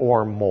 three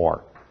or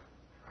more.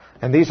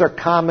 And these are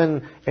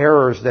common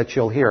errors that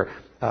you'll hear.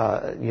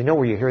 You know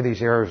where you hear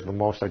these errors the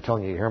most? I'm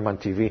telling you, you hear them on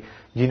TV.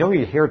 You know where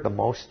you hear it the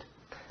most?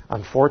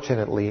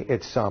 Unfortunately,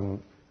 it's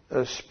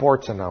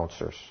sports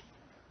announcers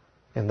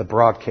in the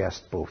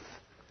broadcast booth.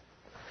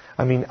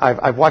 I mean,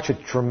 I've watched a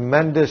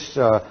tremendous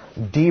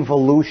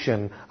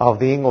devolution of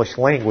the English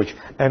language,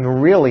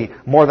 and really,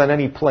 more than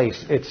any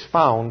place, it's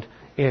found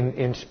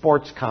in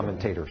sports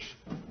commentators.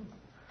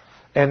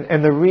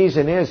 And the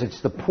reason is,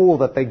 it's the pool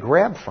that they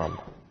grab from.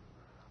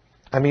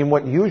 I mean,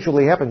 what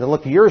usually happens,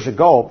 look, years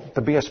ago,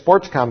 to be a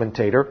sports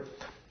commentator,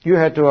 you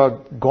had to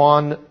have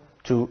gone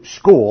to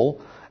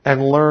school and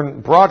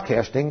learn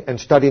broadcasting and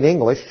studied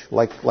English,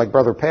 like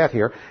Brother Pat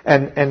here,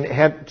 and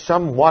had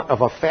somewhat of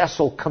a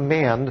facile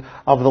command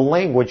of the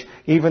language,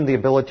 even the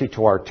ability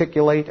to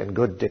articulate and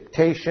good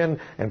dictation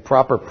and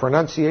proper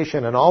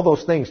pronunciation and all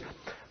those things.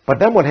 But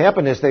then what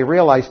happened is they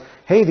realized,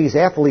 hey, these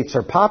athletes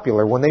are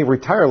popular. When they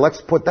retire,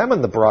 let's put them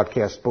in the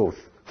broadcast booth.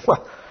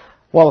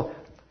 Well,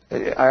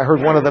 I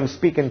heard one of them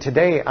speaking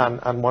today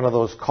on one of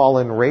those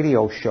call-in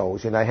radio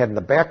shows, and I had in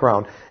the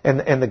background,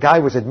 and the guy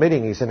was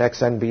admitting he's an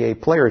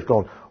ex-NBA player. He's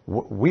going,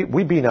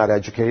 we be not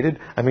educated.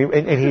 I mean,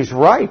 and he's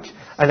right.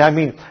 And I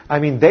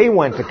mean, they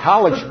went to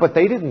college, but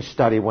they didn't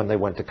study when they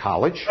went to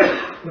college.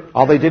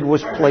 All they did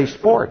was play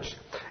sports.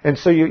 And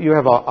so you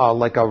have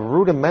like a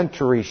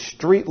rudimentary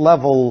street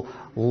level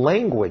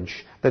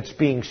language that's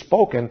being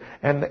spoken,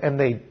 and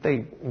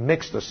they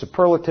mix the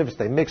superlatives,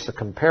 they mix the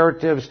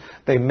comparatives,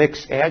 they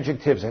mix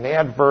adjectives and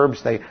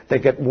adverbs, they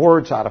get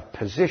words out of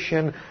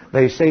position,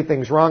 they say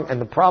things wrong,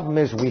 and the problem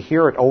is we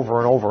hear it over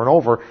and over and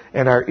over,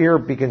 and our ear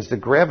begins to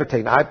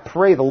gravitate. And I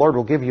pray the Lord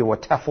will give you a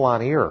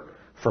Teflon ear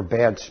for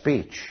bad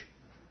speech,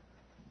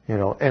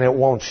 and it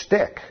won't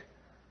stick.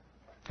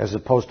 As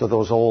opposed to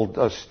those old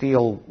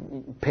steel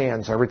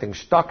pans, everything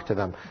stuck to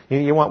them.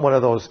 You want one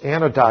of those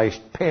anodized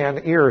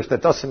pan ears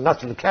that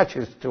nothing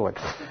catches to it.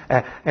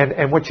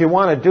 And what you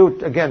want to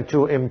do, again,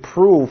 to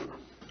improve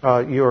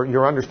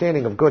your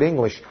understanding of good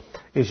English,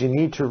 is you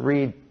need to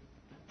read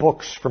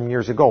books from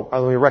years ago.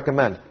 Let me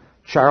recommend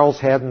Charles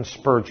Haddon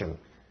Spurgeon.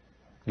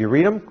 You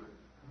read them?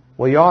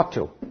 Well, you ought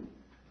to.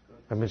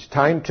 I mean, it's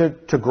time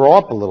to grow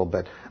up a little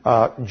bit.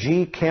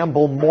 G.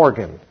 Campbell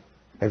Morgan.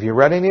 Have you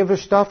read any of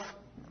his stuff?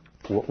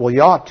 Well,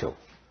 you ought to.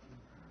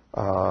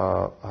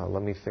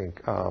 Let me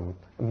think.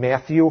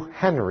 Matthew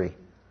Henry.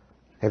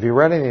 Have you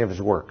read any of his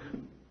work?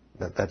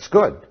 That's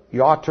good.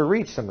 You ought to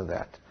read some of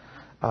that.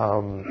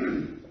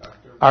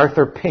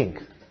 Arthur Pink.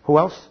 Who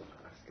else?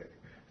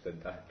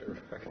 Said Dr.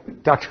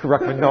 Ruckman. Dr.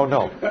 Ruckman.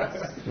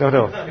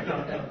 No.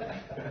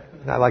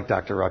 I like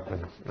Dr.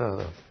 Ruckman.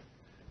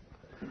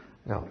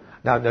 No.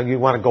 Now, you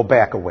want to go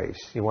back a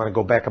ways. You want to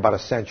go back about a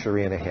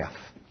century and a half.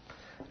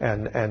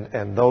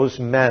 And those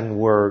men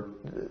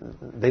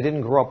they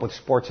didn't grow up with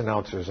sports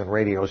announcers and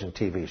radios and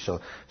TV, so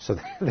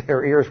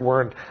their ears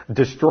weren't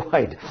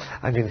destroyed.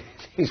 I mean,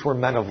 these were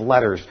men of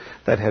letters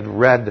that had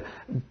read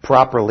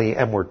properly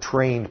and were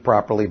trained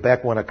properly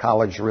back when a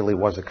college really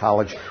was a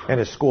college and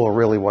a school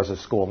really was a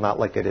school, not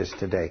like it is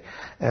today.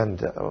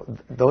 And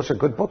those are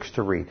good books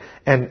to read.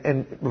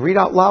 And read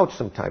out loud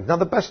sometimes. Now,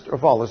 the best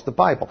of all is the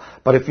Bible.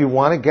 But if you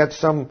want to get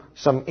some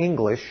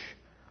English,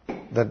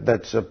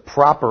 that's a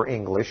proper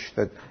English,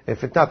 that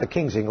if it's not the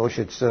King's English,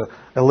 it's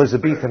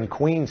Elizabethan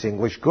Queen's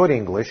English, good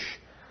English,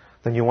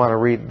 then you want to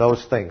read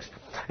those things.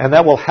 And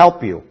that will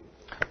help you.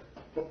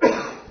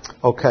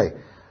 Okay.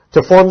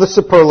 To form the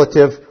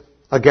superlative,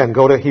 again,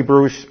 go to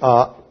Hebrews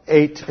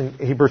 8 and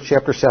Hebrews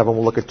chapter 7.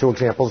 We'll look at two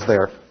examples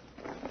there.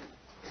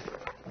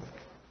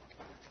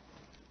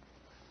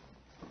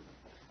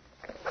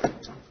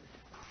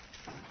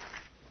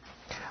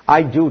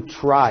 I do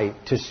try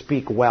to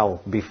speak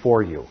well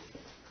before you.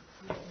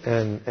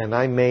 And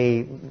I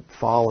may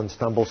fall and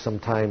stumble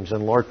sometimes,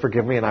 and Lord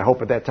forgive me, and I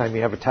hope at that time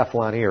you have a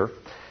Teflon ear.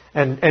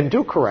 And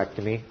do correct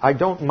me. I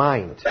don't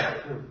mind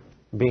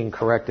being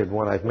corrected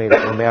when I've made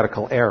a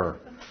grammatical error,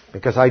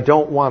 because I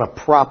don't want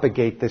to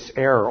propagate this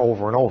error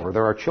over and over.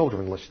 There are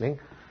children listening,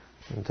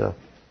 and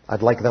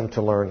I'd like them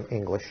to learn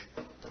English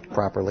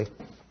properly.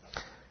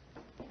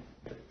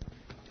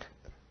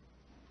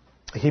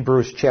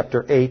 Hebrews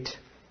chapter 8,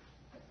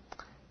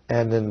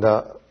 and in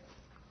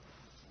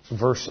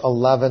verse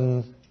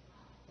 11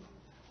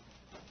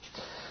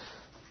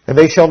 And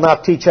they shall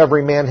not teach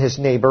every man his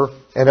neighbor,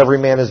 and every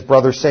man his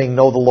brother, saying,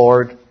 Know the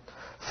Lord.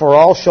 For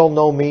all shall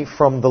know me,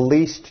 from the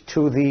least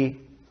to the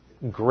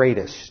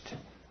greatest.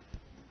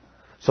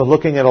 So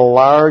looking at a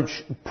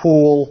large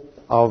pool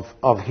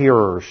of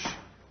hearers,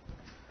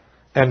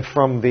 and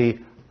from the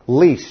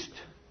least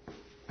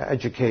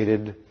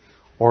educated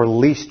or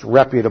least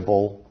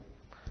reputable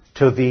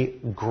to the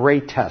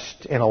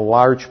greatest in a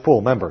large pool.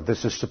 Remember,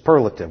 this is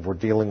superlative. We're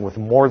dealing with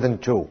more than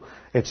two.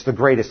 It's the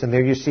greatest. And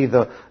there you see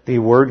the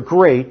word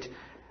great.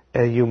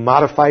 You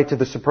modify it to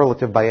the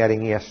superlative by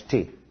adding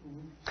est.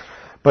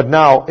 But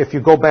now, if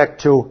you go back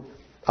to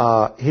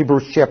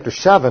Hebrews chapter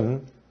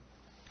 7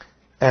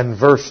 and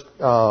verse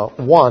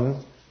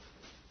 1,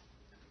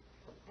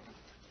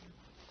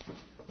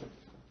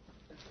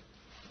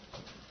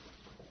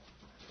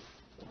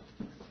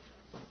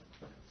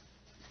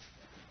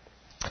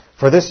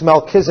 for this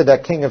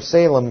Melchizedek, king of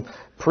Salem,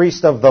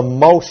 priest of the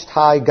Most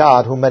High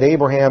God, who met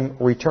Abraham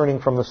returning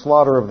from the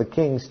slaughter of the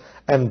kings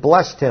and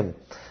blessed him.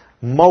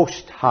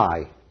 Most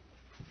High.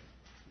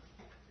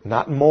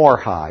 Not more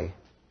high.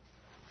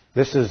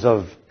 This is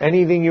of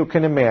anything you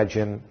can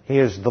imagine. He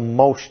is the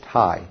Most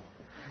High.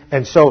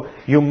 And so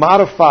you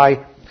modify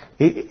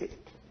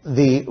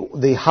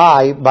the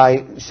high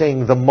by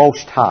saying the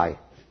Most High.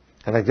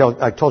 And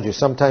I told you,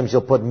 sometimes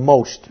you'll put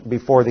most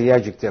before the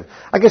adjective.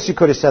 I guess you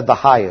could have said the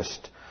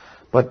highest.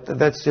 But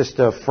that's just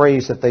a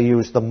phrase that they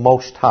use, the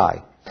Most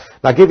High.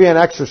 Now, I'll give you an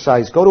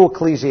exercise. Go to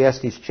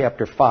Ecclesiastes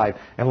chapter 5,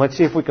 and let's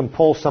see if we can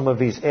pull some of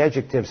these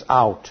adjectives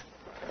out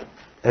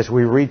as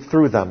we read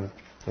through them.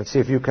 Let's see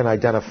if you can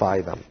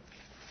identify them.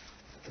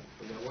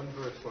 In that one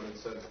verse when it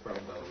says from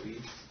the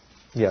least,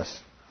 Yes.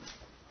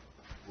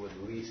 would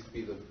least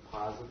be the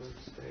positive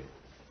state?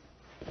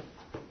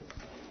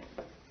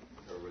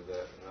 Or would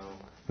that,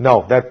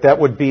 no? No, that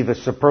would be the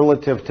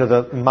superlative to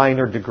the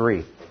minor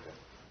degree.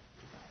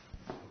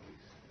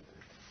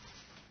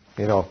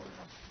 You know,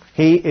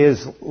 he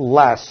is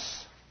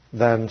less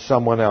than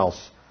someone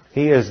else.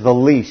 He is the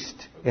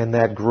least in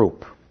that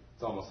group.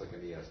 It's almost like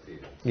an EST.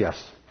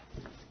 Yes.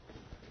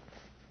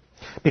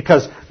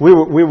 Because we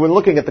were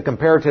looking at the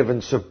comparative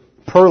and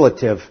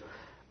superlative,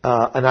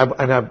 and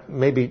I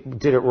maybe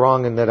did it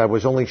wrong in that I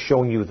was only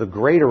showing you the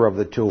greater of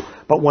the two.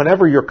 But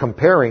whenever you're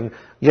comparing,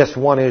 yes,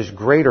 one is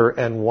greater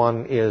and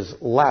one is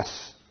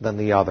less than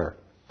the other.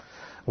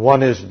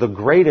 One is the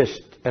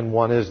greatest and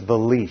one is the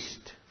least.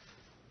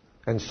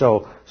 And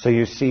so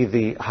you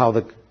see how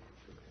the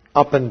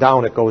up and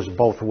down it goes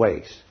both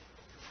ways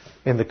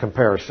in the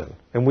comparison.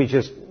 And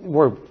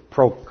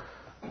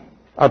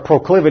our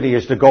proclivity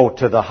is to go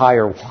to the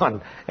higher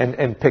one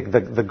and pick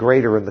the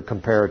greater in the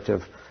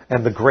comparative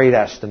and the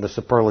greatest in the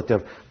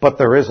superlative. But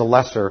there is a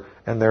lesser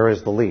and there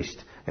is the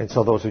least. And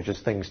so those are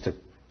just things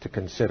to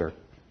consider.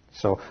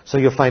 So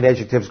you'll find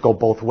adjectives go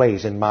both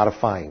ways in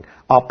modifying,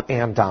 up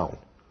and down.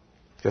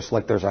 Just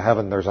like there's a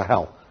heaven, there's a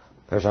hell.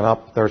 There's an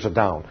up, there's a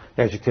down.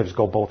 Adjectives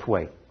go both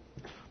ways.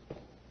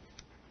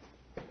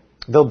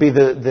 There'll be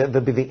the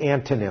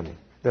antonym.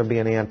 There'll be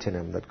an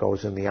antonym that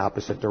goes in the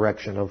opposite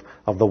direction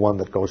of the one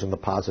that goes in the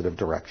positive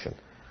direction.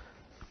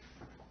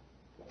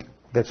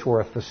 That's where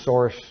a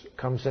thesaurus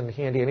comes in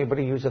handy.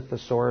 Anybody use a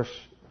thesaurus?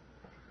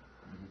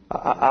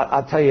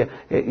 I'll tell you,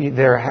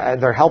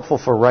 they're helpful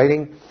for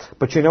writing,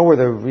 but you know where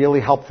they're really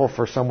helpful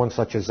for someone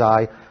such as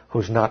I,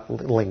 who's not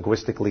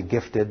linguistically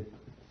gifted,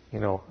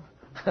 you know,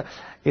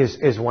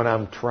 is when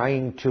I'm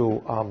trying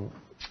to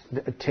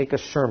take a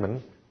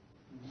sermon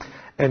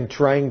and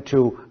trying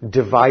to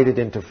divide it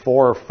into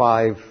 4 or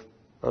 5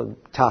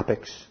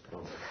 topics.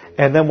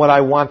 And then what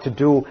I want to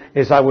do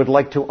is I would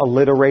like to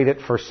alliterate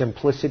it for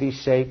simplicity's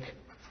sake.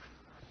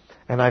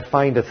 And I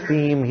find a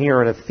theme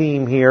here and a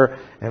theme here,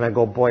 and I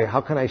go, boy,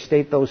 how can I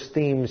state those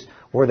themes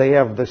where they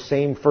have the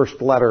same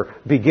first letter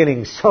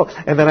beginning?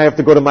 And then I have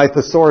to go to my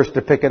thesaurus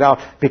to pick it out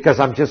because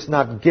I'm just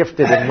not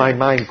gifted in my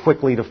mind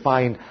quickly to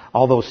find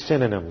all those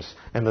synonyms,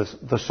 and the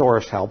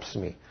thesaurus helps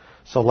me.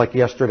 So like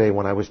yesterday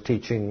when I was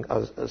teaching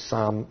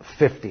Psalm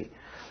 50,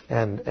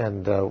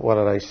 and what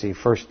did I see?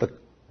 First, the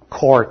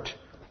court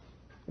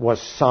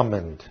was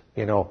summoned,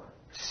 you know,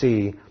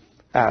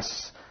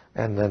 C-S,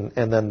 and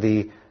then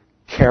the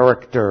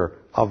character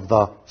of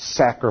the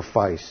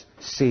sacrifice,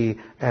 C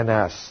and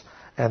S,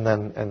 and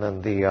then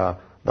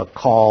the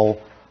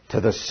call to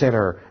the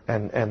sinner,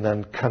 and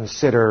then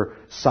consider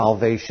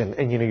salvation.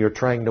 And you know, you're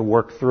trying to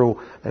work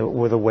through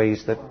with the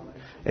ways that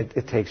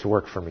it takes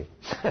work for me.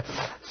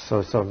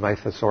 So my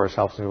thesaurus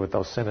helps me with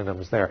those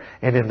synonyms there,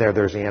 and in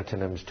there's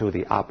antonyms too,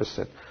 the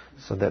opposite.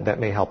 So that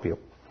may help you.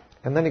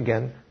 And then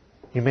again,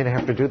 you may not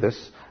have to do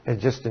this and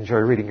just enjoy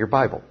reading your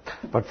Bible.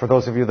 But for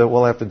those of you that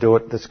will have to do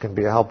it, this can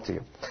be a help to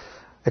you.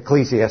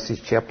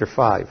 Ecclesiastes chapter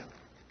 5.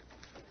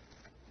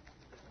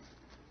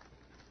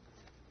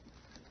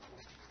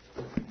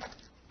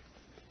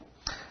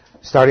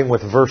 Starting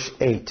with verse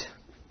 8.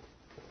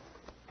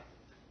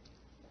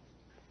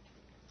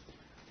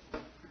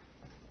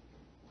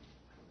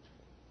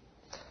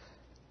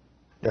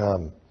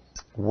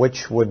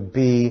 Which would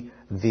be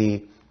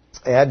the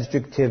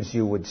adjectives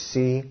you would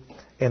see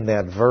in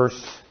that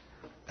verse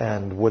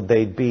And would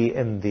they be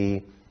in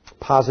the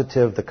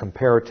positive, the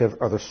comparative,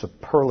 or the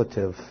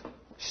superlative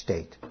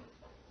state?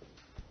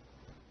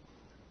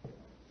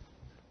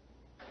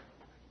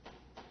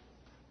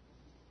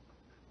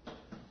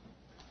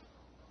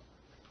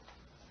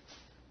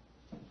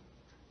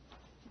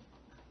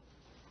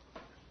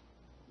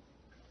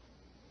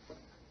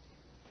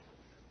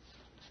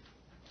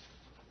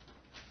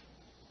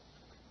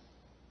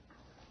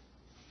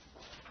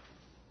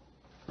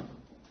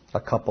 A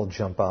couple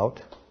jump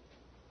out.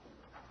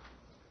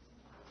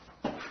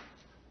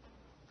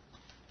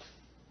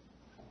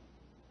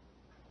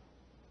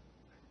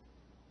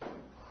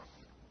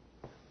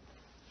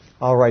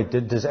 All right,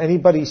 does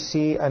anybody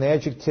see an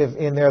adjective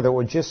in there that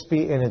would just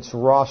be in its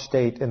raw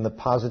state in the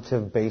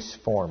positive base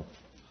form?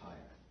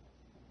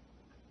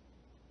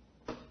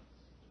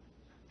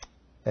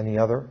 Any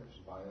other?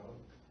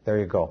 There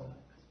you go.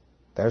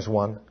 There's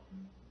one.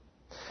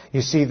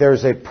 You see,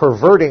 there's a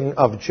perverting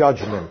of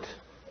judgment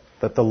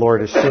that the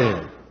Lord is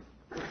seeing.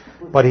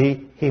 But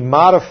he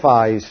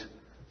modifies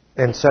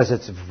and says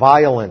it's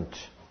violent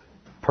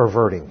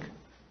perverting.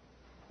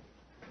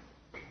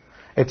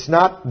 It's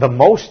not the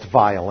most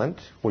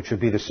violent, which would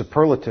be the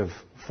superlative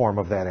form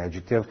of that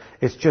adjective.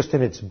 It's just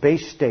in its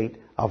base state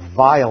of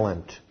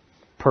violent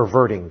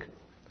perverting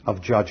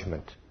of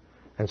judgment.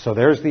 And so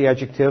there's the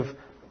adjective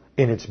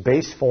in its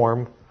base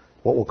form,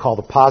 what we'll call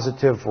the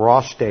positive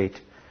raw state,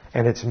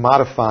 and it's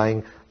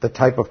modifying the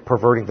type of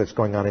perverting that's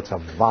going on. It's a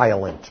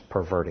violent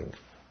perverting,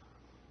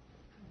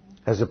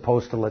 as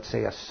opposed to, let's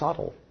say, a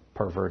subtle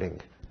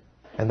perverting.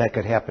 And that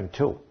could happen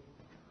too.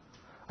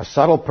 A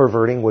subtle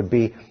perverting would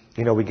be,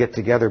 we get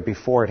together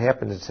before it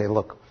happens and say,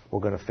 look,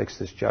 we're going to fix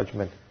this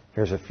judgment.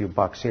 Here's a few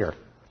bucks here.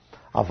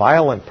 A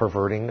violent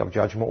perverting of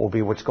judgment will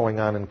be what's going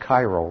on in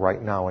Cairo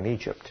right now in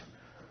Egypt.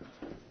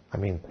 I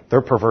mean,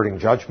 they're perverting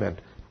judgment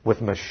with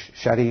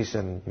machetes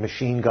and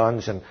machine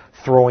guns and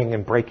throwing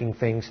and breaking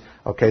things.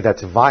 Okay,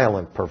 that's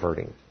violent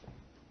perverting.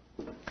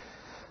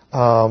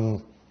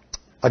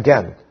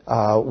 Again,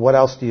 what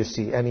else do you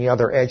see? Any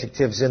other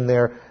adjectives in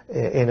there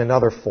in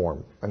another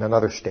form, in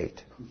another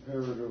state?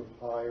 Comparative,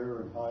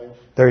 higher and highest.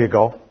 There you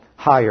go.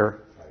 Higher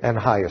and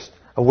highest.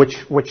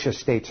 Which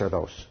states are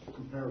those?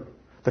 Comparative.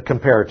 The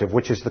comparative.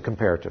 Which is the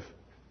comparative?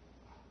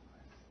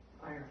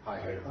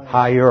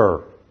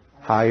 Higher.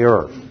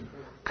 Higher.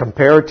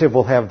 Comparative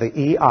will have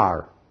the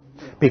ER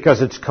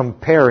because it's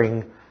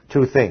comparing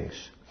two things.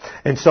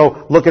 And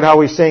so look at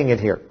how he's saying it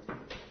here.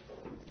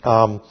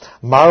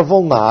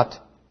 Marvel not,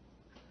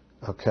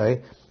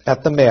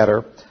 at the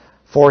matter,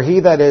 for he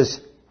that is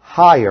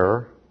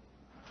higher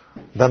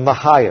than the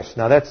highest.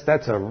 Now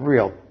that's a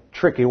real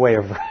tricky way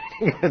of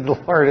writing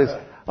it.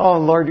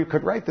 Lord, you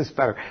could write this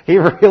better. He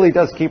really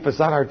does keep us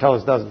on our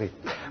toes, doesn't he?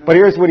 But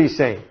here's what he's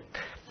saying.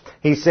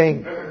 He's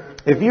saying,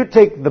 if you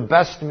take the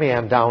best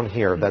man down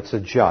here that's a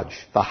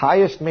judge, the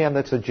highest man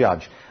that's a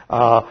judge,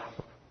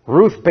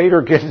 Ruth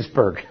Bader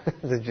Ginsburg,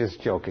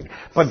 just joking,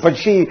 but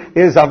she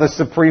is on the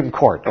Supreme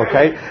Court,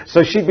 okay?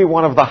 So she'd be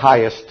one of the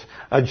highest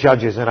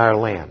judges in our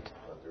land.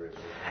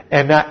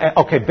 And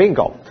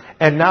bingo.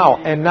 And now,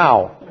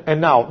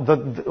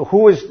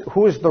 who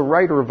is the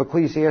writer of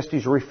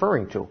Ecclesiastes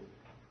referring to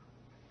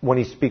when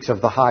he speaks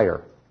of the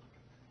higher?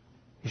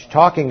 He's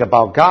talking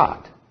about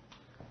God.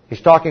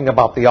 He's talking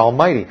about the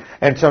Almighty.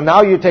 And so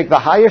now you take the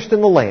highest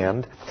in the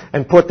land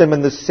and put them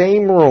in the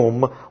same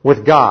room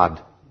with God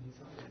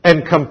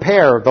and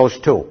compare those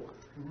two.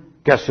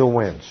 Guess who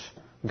wins?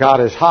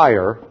 God is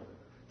higher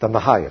than the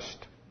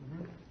highest.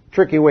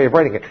 Tricky way of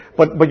writing it.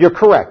 But you're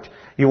correct.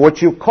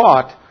 What you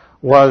caught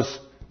was,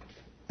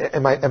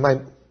 am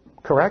I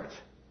correct?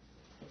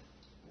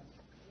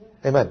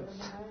 Amen.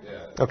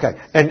 Okay.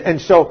 And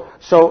so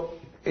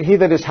he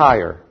that is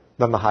higher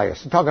than the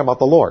highest. I'm talking about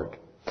the Lord.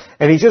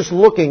 And he's just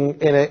looking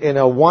in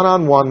a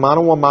one-on-one,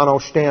 mano-a-mano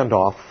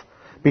standoff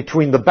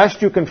between the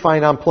best you can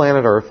find on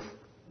planet Earth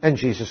and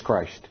Jesus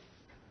Christ.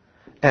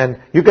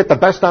 And you get the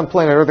best on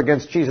planet Earth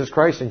against Jesus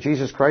Christ, and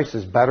Jesus Christ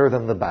is better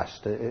than the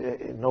best.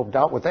 No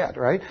doubt with that,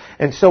 right?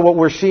 And so what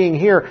we're seeing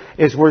here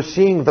is we're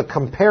seeing the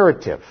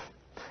comparative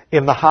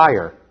in the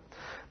higher.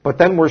 But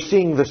then we're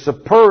seeing the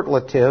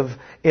superlative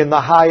in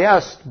the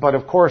highest. But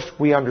of course,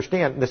 we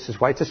understand, this is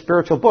why it's a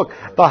spiritual book,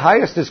 the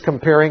highest is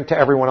comparing to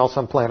everyone else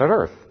on planet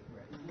Earth.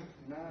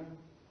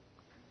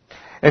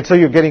 And so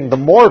you're getting the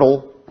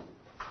mortal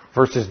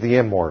versus the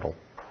immortal.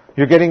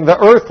 You're getting the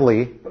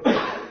earthly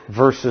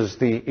versus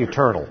the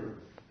eternal,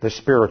 the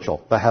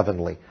spiritual, the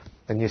heavenly.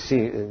 And you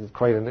see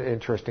quite an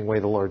interesting way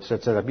the Lord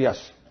sets it up.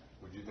 Yes?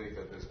 Would you think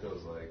that this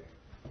goes like,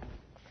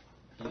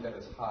 he that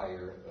is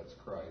higher, that's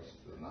Christ,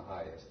 than the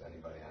highest,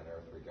 anybody on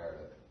earth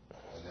regarded,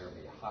 and there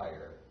be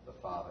higher, the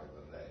Father,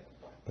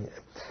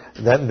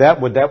 than they?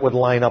 That would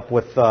line up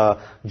with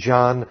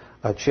John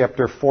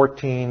chapter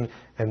 14.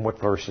 And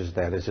what verse is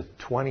that? Is it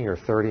 20 or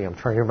 30? I'm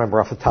trying to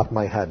remember off the top of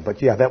my head.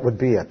 But yeah, that would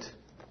be it.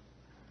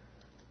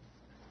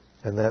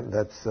 And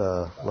that's...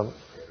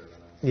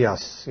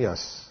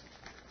 yes.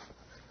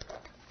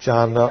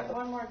 John...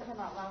 one more time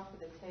out loud for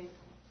the tape.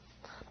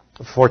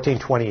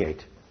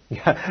 14:28.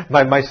 Yeah,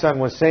 my son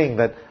was saying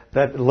that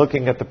that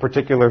looking at the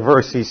particular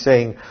verse, he's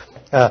saying,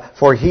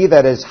 for he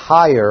that is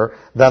higher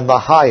than the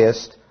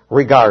highest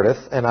regardeth,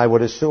 and I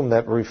would assume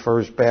that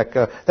refers back,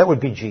 that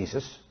would be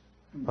Jesus,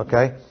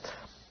 okay?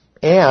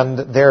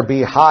 And there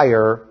be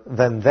higher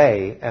than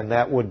they, and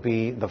that would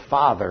be the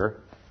Father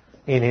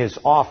in his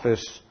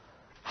office,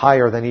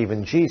 higher than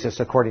even Jesus,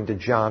 according to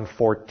John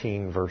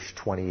 14, verse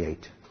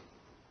 28.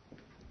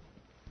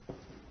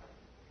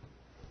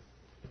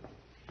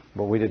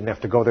 But we didn't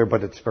have to go there,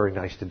 but it's very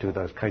nice to do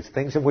those kinds of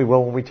things, and we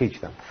will when we teach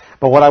them.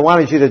 But what I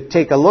wanted you to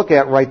take a look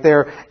at right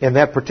there in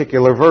that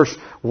particular verse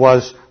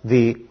was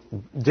the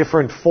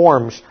different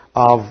forms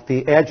of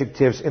the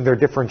adjectives in their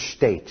different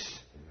states.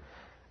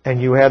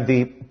 And you had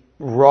the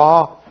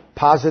raw,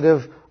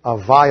 positive,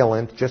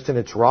 violent, just in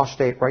its raw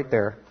state right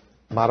there,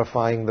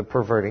 modifying the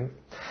perverting.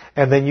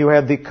 And then you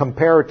had the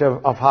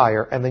comparative of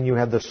higher, and then you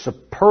had the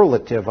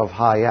superlative of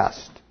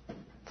highest.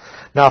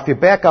 Now, if you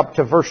back up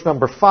to verse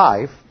number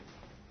 5,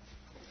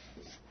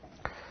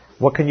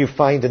 what can you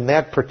find in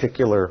that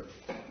particular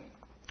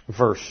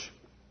verse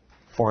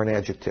for an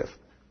adjective?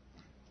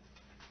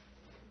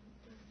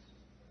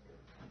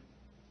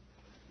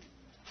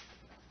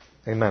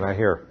 Amen, I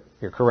hear.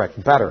 You're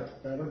correct. Better.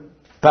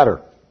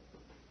 Better.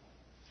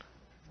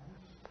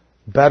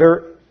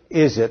 Better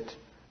is it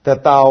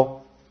that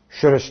thou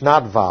shouldest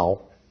not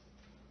vow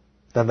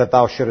than that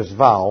thou shouldest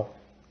vow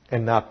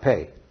and not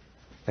pay.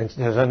 And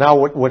so now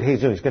what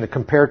he's doing, he's going to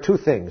compare two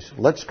things.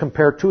 Let's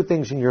compare two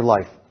things in your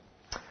life.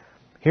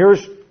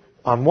 Here's,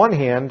 on one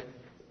hand,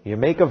 you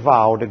make a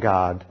vow to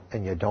God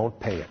and you don't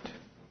pay it.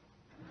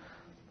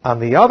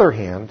 On the other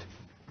hand,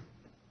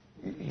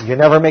 you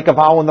never make a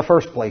vow in the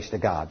first place to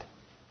God.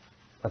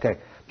 Okay.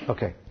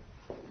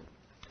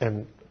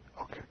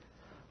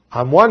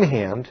 On one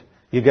hand,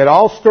 you get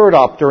all stirred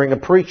up during a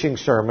preaching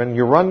sermon,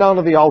 you run down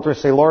to the altar and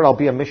say, Lord, I'll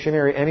be a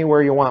missionary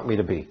anywhere you want me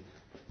to be.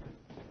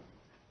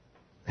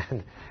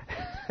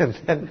 And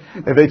then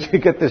you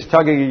get this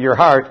tugging in your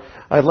heart,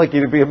 I'd like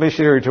you to be a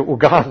missionary to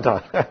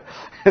Uganda.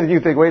 And you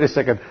think, wait a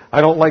second,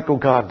 I don't like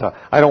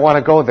Uganda. I don't want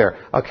to go there.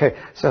 Okay,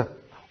 so,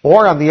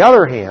 or on the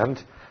other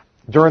hand,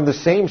 during the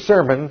same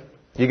sermon,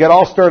 you get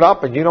all stirred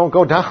up and you don't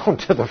go down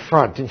to the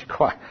front. And you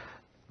go,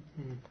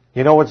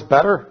 you know what's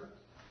better?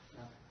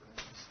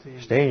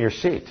 Stay in your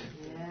seat.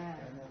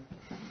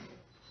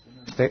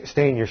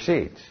 Stay in your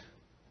seat.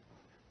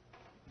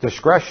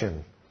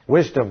 Discretion,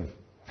 wisdom,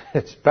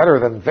 it's better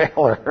than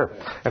valor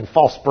and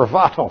false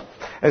bravado.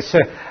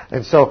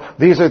 And so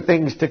these are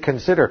things to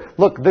consider.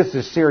 Look, this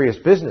is serious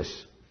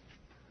business.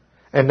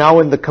 And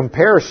now in the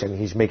comparison,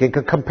 he's making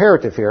a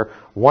comparative here.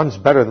 One's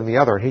better than the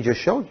other, and he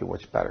just showed you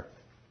what's better.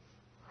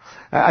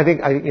 By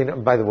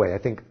the way, I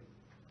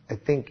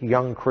think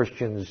young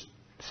Christians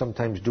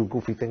sometimes do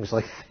goofy things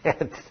like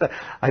that.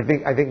 I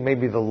think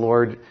maybe the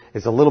Lord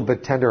is a little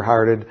bit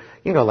tender-hearted,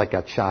 like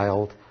a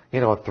child, a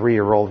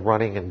 3-year-old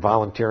running and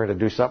volunteering to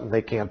do something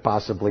they can't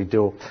possibly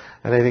do.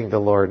 And I think the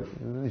Lord,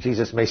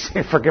 Jesus may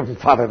say, forgive them,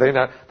 Father, they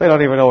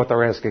don't even know what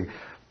they're asking,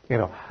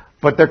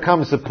 But there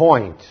comes a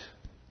point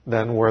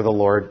then where the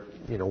Lord,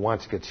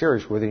 wants to get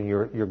serious with you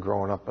and you're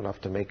growing up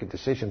enough to make a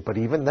decision. But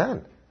even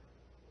then,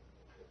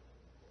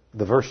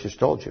 the verse just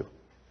told you,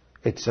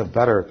 it's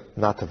better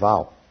not to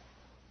vow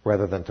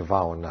rather than to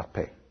vow and not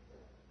pay.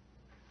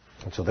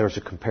 And so there's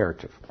a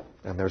comparative,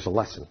 and there's a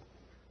lesson.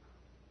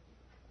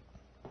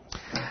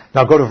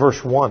 Now go to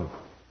verse 1,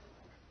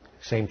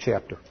 same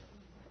chapter.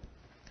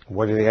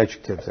 What are the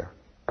adjectives there?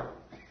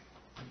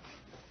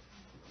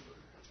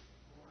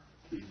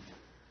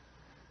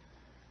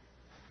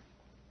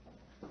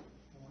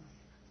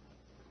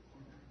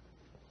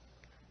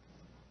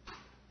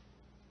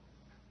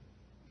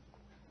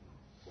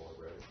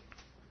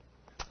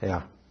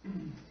 Yeah.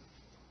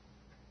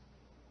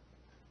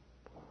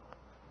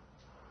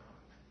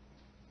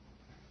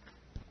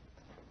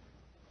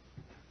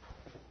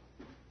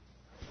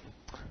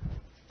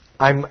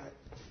 I'm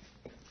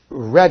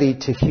ready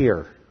to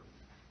hear.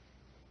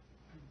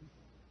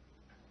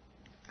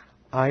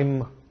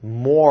 I'm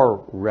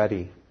more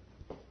ready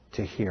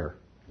to hear.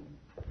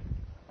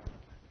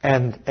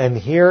 And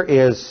here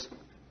is,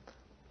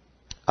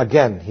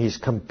 again, he's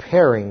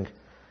comparing,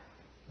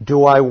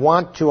 do I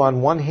want to,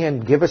 on one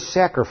hand, give a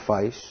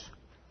sacrifice,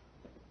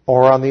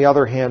 or on the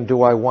other hand,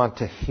 do I want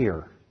to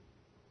hear?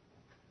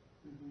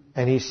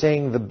 And he's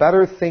saying the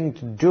better thing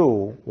to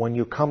do when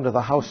you come to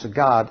the house of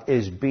God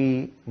is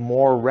be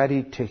more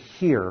ready to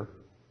hear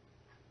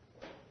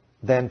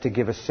than to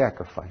give a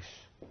sacrifice.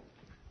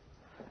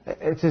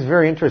 It's just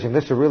very interesting.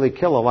 This will really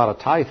kill a lot of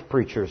tithe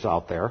preachers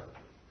out there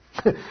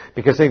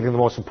because they think the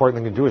most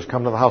important thing to do is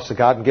come to the house of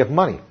God and give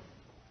money.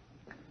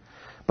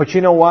 But you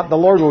know what? The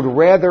Lord would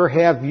rather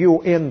have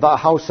you in the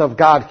house of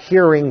God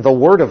hearing the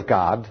Word of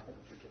God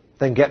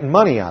than getting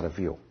money out of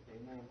you.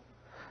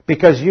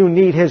 Because you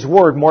need His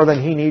Word more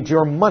than He needs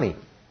your money.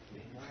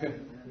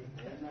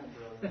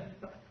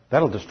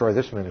 That'll destroy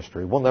this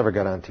ministry. We'll never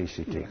get on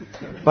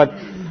TCT. But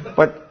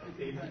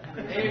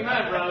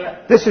Amen,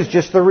 brother. This is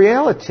just the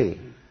reality.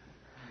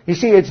 You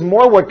see, it's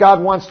more what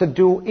God wants to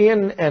do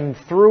in and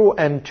through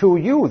and to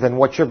you than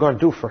what you're going to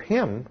do for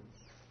Him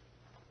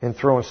in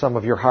throwing some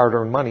of your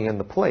hard-earned money in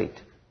the plate.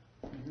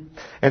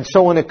 And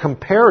so in a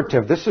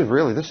comparative, this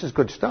is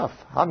good stuff.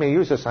 I'm going to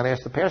use this on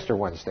Ask the Pastor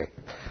Wednesday,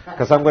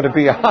 because I'm going to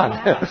be on.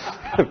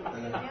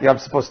 Yeah, I'm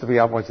supposed to be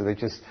on Wednesday.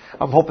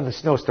 I'm hoping the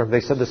snowstorm. They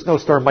said the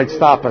snowstorm might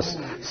stop us,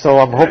 so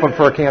I'm hoping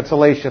for a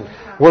cancellation.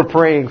 We're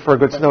praying for a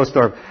good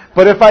snowstorm.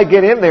 But if I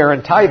get in there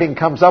and tithing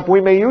comes up,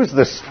 we may use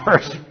this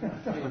first.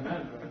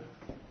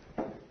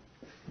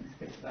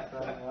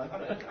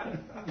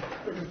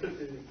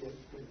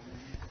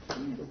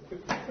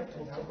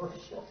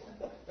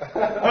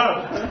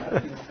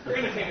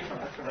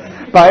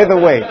 By the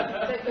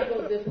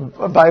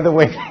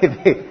way,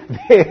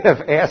 they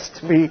have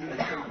asked me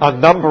a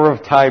number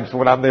of times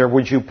when I'm there,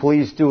 would you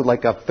please do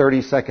like a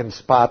 30-second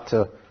spot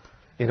to,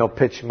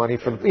 pitch money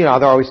for, they're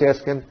always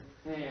asking,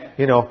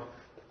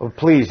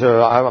 please,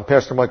 I'm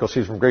Pastor Michael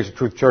Cesar from Grace and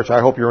Truth Church.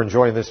 I hope you're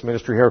enjoying this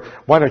ministry here.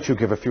 Why don't you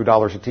give a few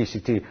dollars at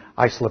TCT?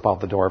 I slip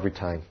out the door every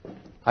time.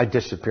 I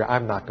disappear.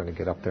 I'm not going to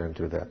get up there and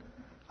do that.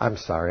 I'm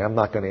sorry. I'm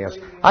not going to ask.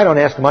 I don't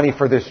ask money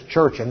for this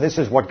church, and this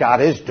is what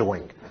God is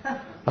doing.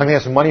 I'm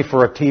asking money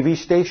for a TV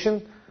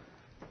station.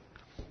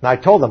 And I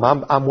told them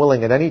I'm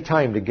willing at any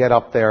time to get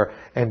up there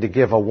and to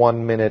give a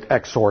 1-minute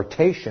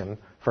exhortation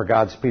for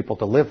God's people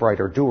to live right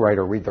or do right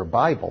or read their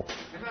Bible.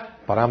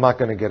 But I'm not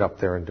going to get up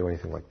there and do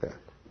anything like that.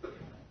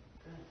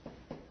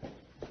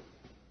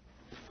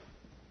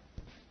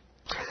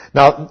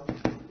 Now,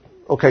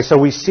 okay, so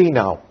we see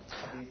now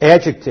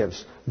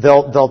adjectives.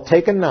 They'll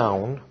take a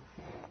noun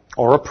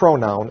or a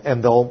pronoun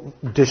and they'll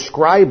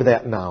describe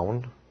that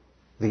noun,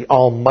 the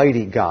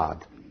Almighty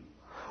God.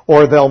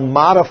 Or they'll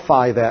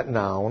modify that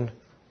noun.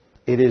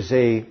 It is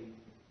a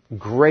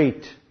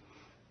great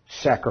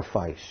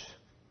sacrifice.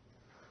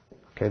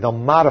 Okay, they'll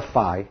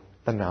modify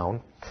the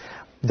noun.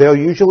 They're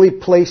usually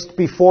placed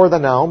before the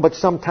noun, but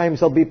sometimes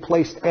they'll be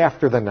placed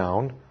after the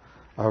noun.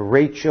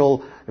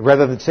 Rachel,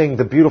 rather than saying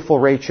the beautiful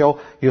Rachel,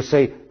 you'll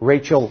say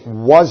Rachel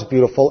was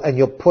beautiful, and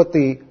you'll put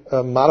the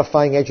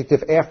modifying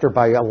adjective after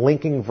by a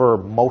linking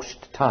verb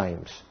most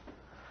times.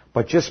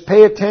 But just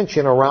pay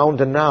attention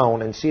around a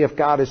noun and see if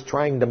God is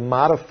trying to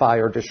modify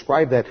or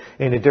describe that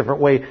in a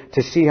different way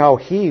to see how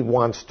He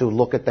wants to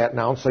look at that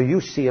noun so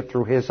you see it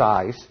through His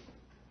eyes.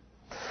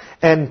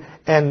 And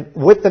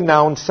with the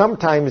noun,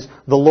 sometimes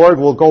the Lord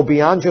will go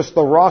beyond just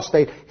the raw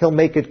state. He'll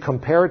make it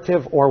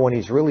comparative, or when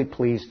He's really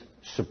pleased,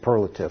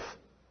 superlative.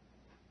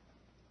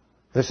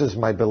 This is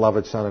my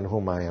beloved Son in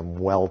whom I am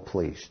well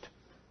pleased.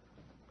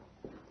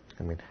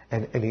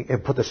 And he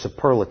put the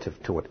superlative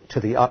to it, to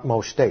the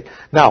utmost state.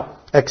 Now,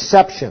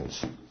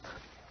 exceptions.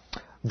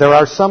 There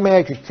are some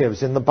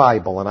adjectives in the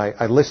Bible, and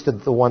I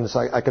listed the ones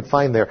I could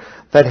find there,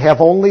 that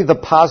have only the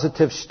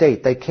positive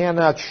state. They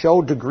cannot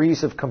show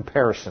degrees of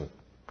comparison.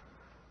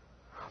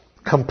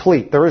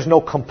 Complete. There is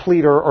no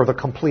completer or the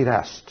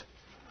completest.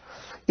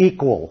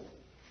 Equal.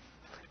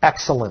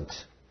 Excellent.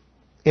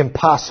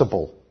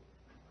 Impossible.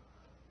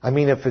 I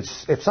mean,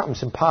 if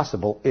something's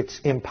impossible,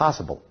 it's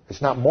impossible.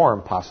 It's not more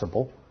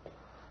impossible.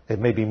 It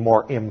may be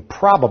more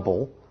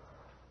improbable,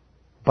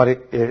 but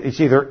it's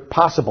either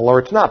possible or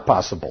it's not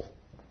possible.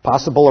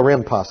 Possible or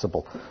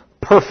impossible.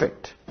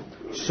 Perfect.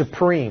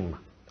 Supreme.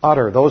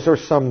 Utter. Those are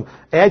some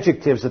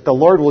adjectives that the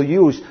Lord will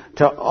use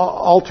to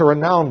alter a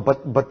noun,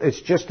 but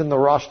it's just in the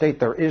raw state.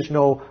 There is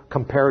no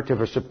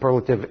comparative or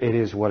superlative. It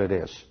is what it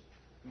is.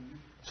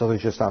 So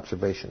there's just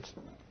observations.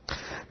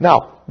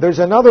 Now, there's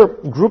another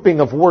grouping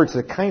of words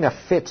that kind of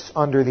fits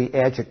under the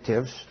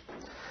adjectives,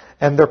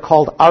 and they're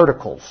called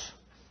articles.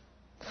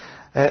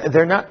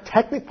 They're not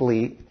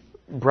technically,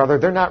 brother,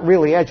 they're not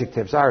really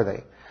adjectives, are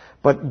they?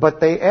 But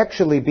they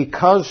actually,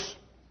 because,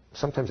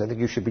 sometimes I think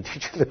you should be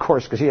teaching the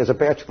course because he has a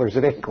bachelor's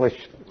in English.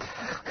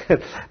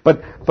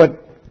 but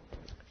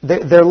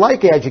they're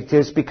like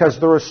adjectives because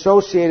they're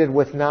associated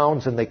with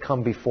nouns and they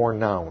come before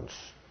nouns.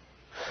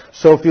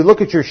 So if you look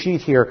at your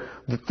sheet here,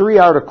 the three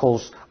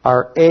articles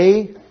are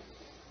a,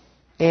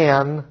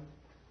 an,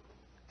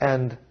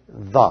 and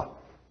the.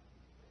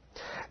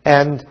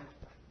 And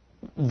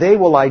they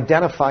will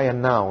identify a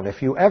noun.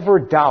 If you ever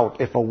doubt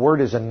if a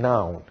word is a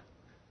noun,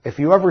 if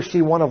you ever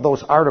see one of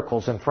those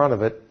articles in front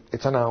of it,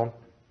 it's a noun.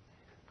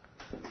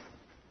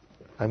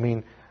 I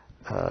mean,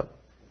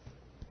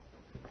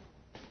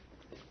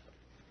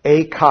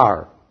 a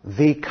car,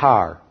 the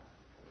car.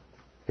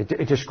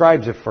 It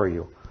describes it for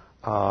you.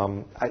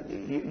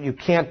 You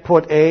can't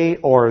put a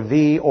or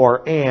the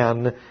or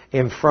an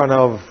in front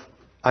of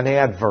an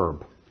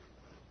adverb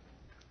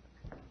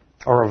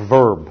or a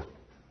verb.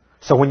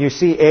 So when you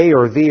see a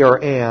or the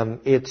or an,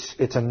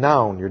 it's a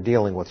noun you're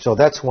dealing with. So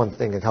that's one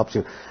thing that helps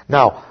you.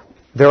 Now,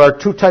 there are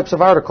two types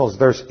of articles.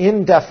 There's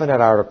indefinite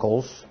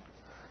articles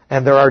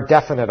and there are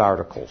definite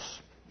articles.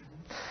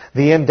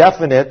 The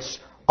indefinites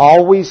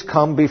always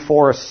come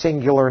before a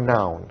singular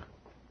noun.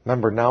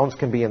 Remember, nouns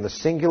can be in the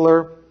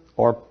singular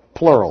or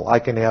plural. I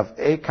can have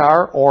a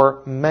car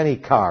or many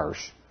cars.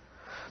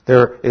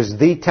 There is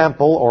the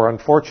temple, or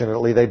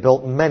unfortunately, they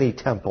built many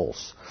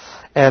temples.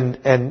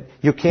 And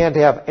you can't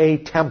have a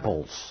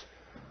temples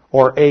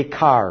or a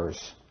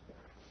cars.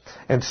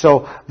 And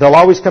so they'll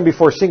always come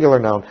before a singular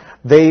noun.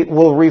 They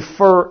will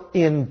refer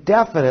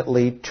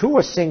indefinitely to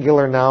a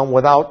singular noun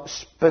without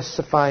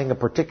specifying a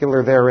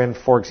particular therein.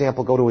 For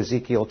example, go to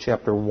Ezekiel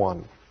chapter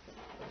 1.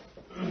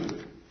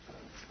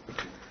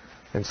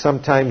 And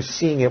sometimes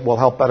seeing it will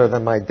help better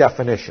than my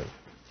definition.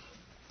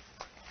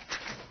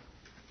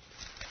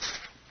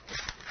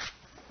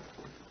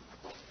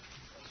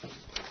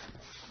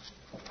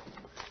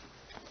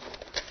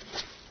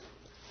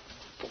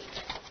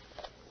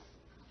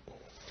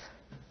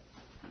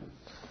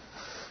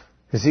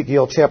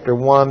 Ezekiel chapter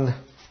 1,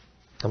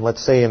 and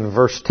let's say in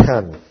verse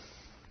 10.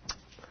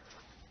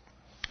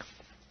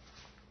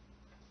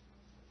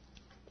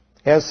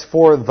 As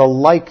for the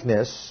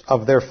likeness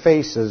of their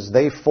faces,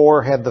 they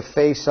four had the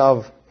face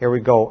of, here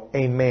we go,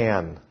 a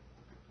man,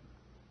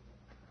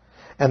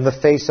 and the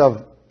face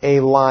of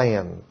a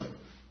lion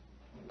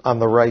on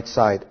the right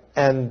side,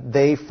 and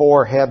they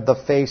four had the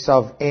face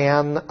of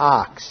an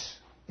ox,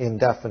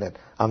 indefinite,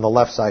 on the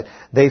left side.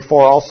 They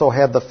four also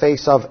had the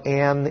face of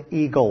an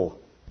eagle.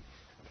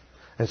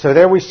 And so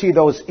there we see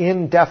those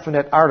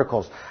indefinite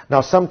articles.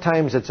 Now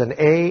sometimes it's an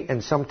a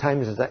and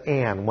sometimes it's an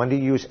an. When do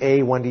you use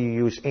a? When do you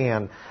use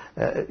an?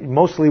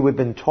 Mostly we've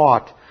been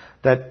taught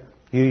that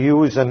you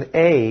use an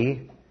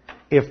a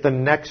if the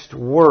next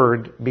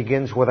word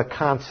begins with a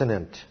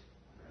consonant.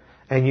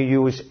 And you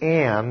use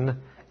an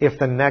if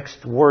the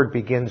next word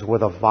begins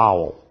with a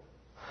vowel.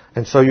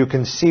 And so you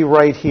can see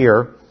right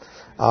here,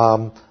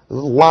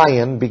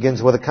 lion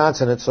begins with a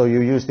consonant, so you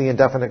use the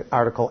indefinite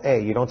article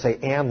a. You don't say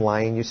an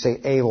lion, you say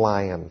a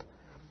lion.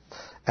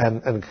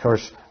 And of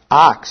course,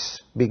 ox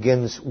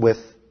begins with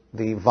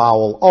the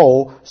vowel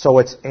o, so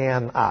it's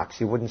an ox.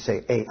 You wouldn't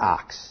say a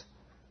ox.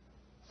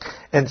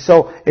 And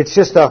so it's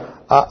just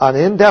an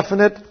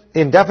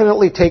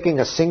indefinitely taking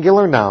a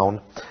singular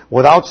noun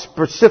without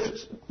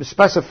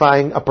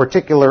specifying a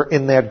particular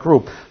in that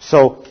group.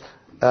 So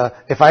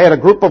if I had a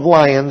group of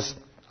lions,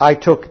 I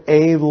took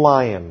a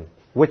lion.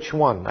 Which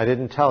one? I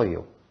didn't tell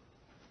you.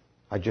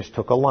 I just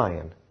took a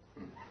lion.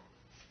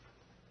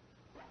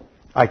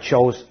 I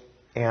chose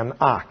an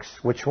ox.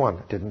 Which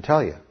one? Didn't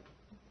tell you.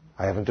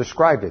 I haven't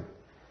described it.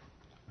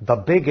 The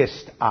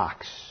biggest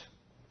ox.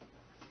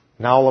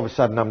 Now all of a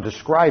sudden I'm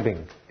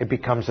describing. It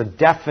becomes a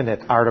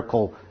definite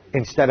article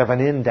instead of an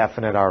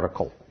indefinite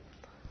article.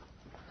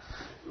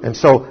 And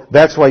so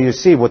that's why you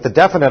see with the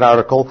definite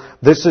article,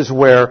 this is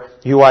where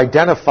you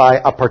identify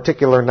a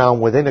particular noun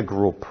within a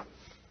group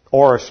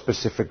or a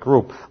specific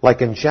group.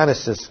 Like in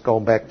Genesis,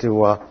 going back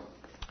to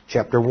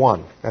chapter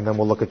 1, and then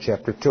we'll look at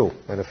chapter 2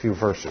 in a few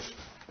verses.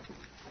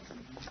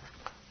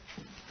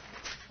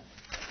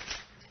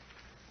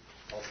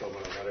 Also,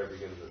 when a letter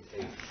begins with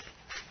H.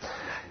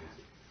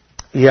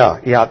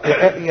 Yeah.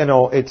 You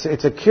know, it's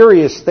a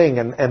curious thing,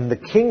 and the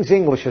King's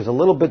English is a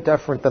little bit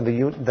different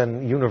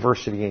than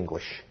University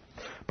English.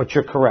 But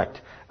you're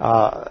correct.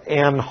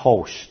 And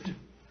host.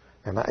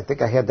 And I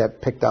think I had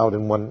that picked out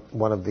in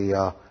one of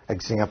the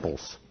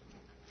examples.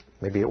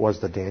 Maybe it was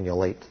the Daniel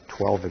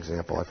 8:12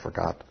 example. I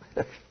forgot.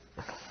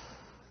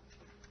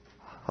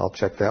 I'll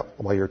check that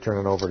while you're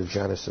turning over to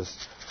Genesis.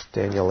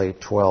 Daniel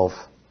 8:12.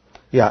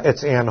 Yeah,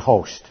 it's an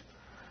host.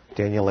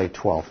 Daniel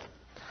 8:12.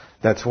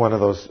 That's one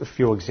of those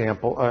few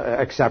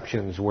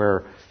exceptions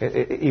where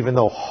even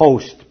though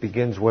host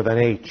begins with an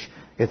H,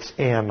 it's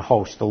an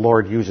host. The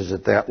Lord uses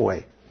it that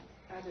way.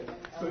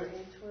 But,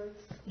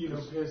 you know,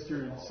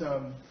 Pastor, it's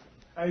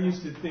I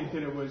used to think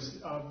that it was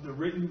the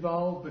written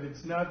vowel, but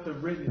it's not the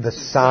written. The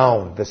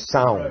sound.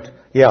 Right.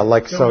 Yeah,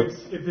 like so.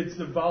 If it's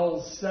the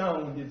vowel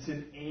sound, it's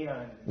an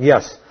an.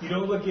 Yes. You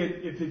don't look at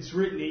if it's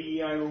written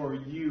A-E-I-O or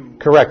U.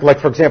 Correct. Like,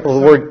 for example,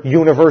 the word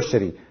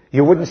university.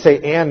 You wouldn't say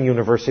an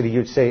university,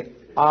 you'd say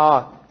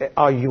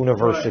a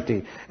university.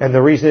 Right. And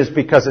the reason is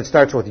because it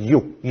starts with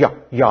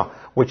ya,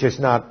 which is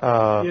not...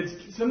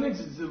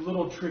 Sometimes it's a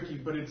little tricky,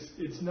 but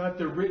it's not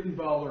the written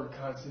vowel or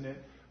consonant,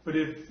 but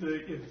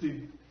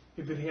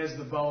if it has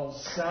the vowel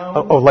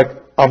sound... like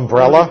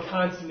umbrella? Or the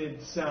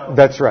consonant sound.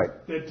 That's right.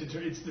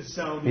 It's the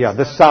sound. Yeah,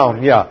 the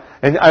sound, yeah.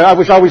 And I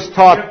was always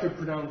taught... You have to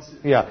pronounce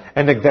it. Yeah,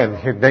 and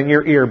then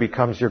your ear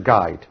becomes your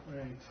guide.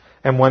 Right.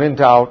 And when in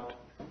doubt,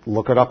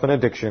 look it up in a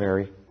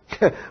dictionary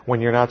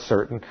when you're not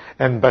certain.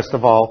 And best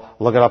of all,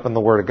 look it up in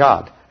the Word of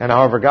God. And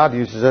however God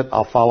uses it,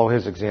 I'll follow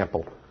His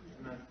example.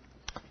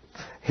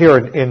 Here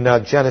in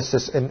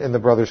Genesis, and the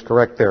brother's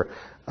correct there,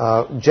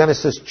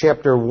 Genesis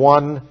chapter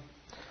 1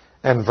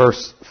 and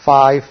verse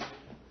 5.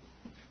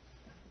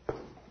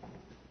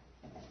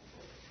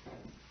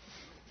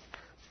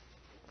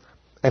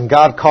 And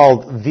God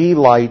called the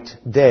light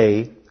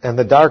day, and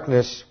the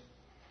darkness,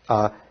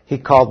 He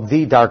called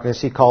the darkness,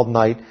 He called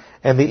night,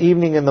 and the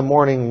evening and the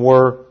morning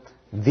were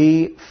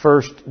the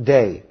first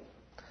day.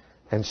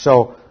 And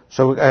so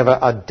we have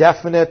a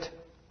definite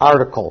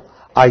article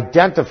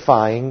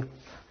identifying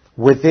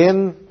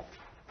within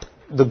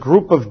the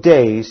group of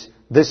days,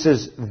 this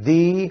is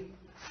the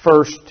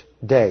first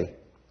day.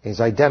 He's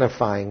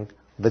identifying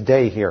the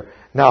day here.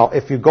 Now,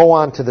 if you go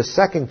on to the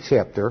second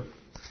chapter,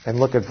 and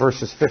look at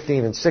verses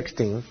 15 and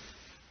 16.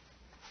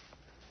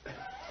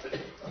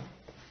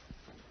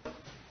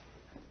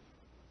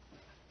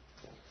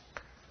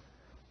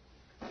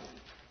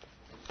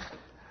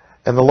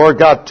 And the Lord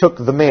God took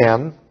the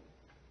man,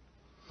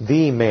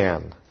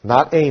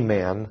 not a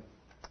man,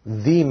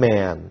 the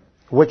man.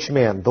 Which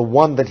man? The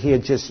one that he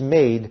had just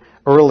made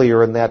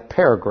earlier in that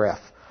paragraph.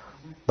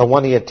 The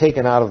one he had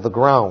taken out of the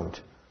ground.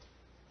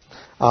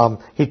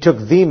 He took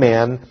the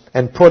man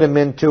and put him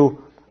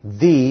into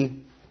the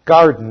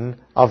Garden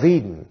of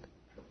Eden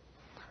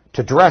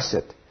to dress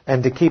it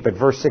and to keep it.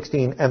 Verse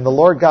 16, and the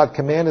Lord God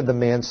commanded the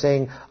man,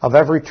 saying, of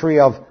every tree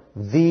of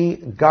the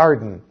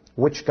garden.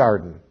 Which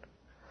garden?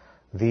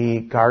 The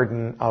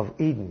Garden of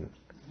Eden,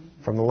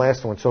 from the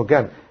last one. So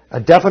again,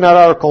 a definite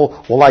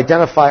article will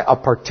identify a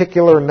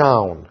particular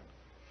noun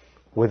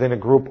within a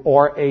group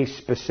or a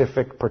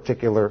specific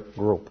particular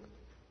group.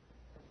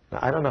 Now,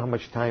 I don't know how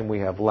much time we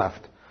have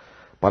left,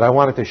 but I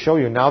wanted to show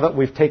you, now that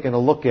we've taken a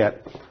look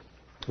at,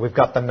 we've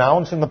got the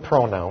nouns and the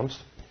pronouns,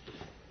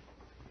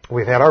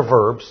 we've had our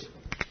verbs,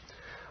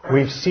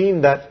 we've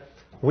seen that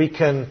we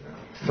can,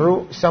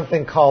 through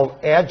something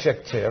called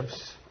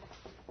adjectives,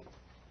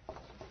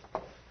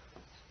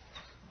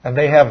 and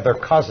they have their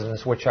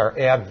cousins, which are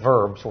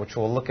adverbs, which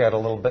we'll look at a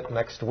little bit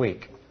next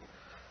week.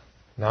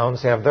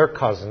 Nouns have their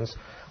cousins.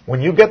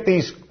 When you get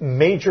these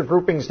major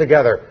groupings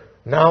together,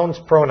 nouns,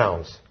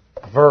 pronouns,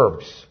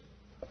 verbs,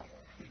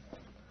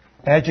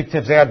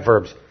 adjectives,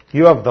 adverbs,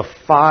 you have the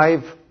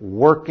 5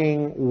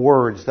 working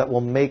words that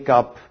will make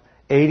up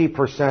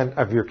 80%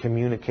 of your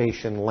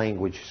communication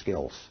language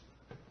skills.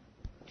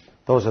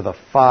 Those are the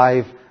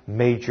 5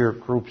 major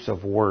groups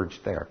of words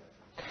there.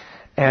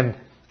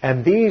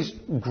 And these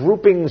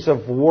groupings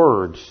of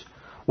words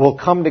will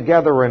come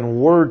together in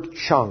word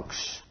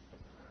chunks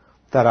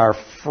that are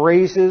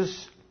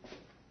phrases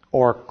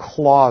or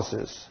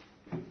clauses.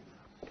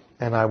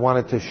 And I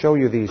wanted to show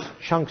you these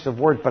chunks of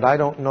words, but I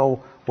don't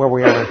know where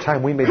we are in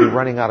time. We may be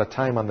running out of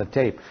time on the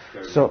tape.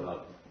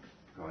 So,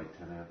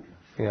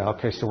 yeah,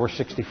 okay, so we're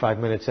 65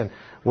 minutes in.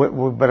 We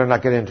better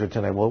not get into it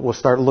tonight. We'll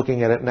start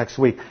looking at it next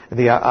week.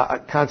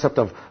 The concept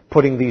of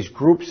putting these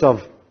groups of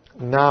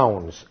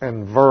nouns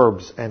and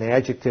verbs and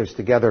adjectives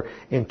together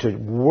into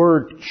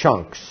word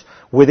chunks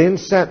within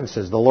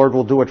sentences. The Lord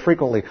will do it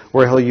frequently,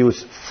 where He'll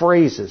use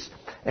phrases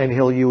and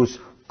He'll use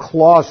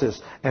clauses.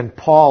 And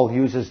Paul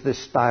uses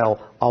this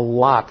style a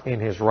lot in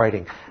his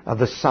writing.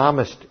 The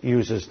psalmist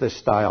uses this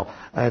style.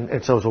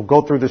 And so as we'll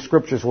go through the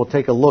scriptures, we'll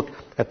take a look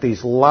at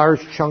these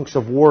large chunks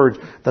of words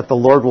that the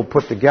Lord will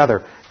put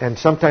together. And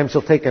sometimes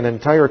He'll take an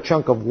entire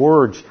chunk of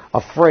words,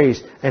 a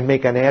phrase, and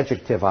make an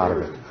adjective out of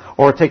it.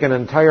 Or take an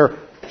entire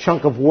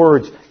chunk of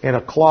words in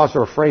a clause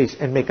or a phrase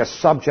and make a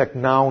subject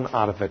noun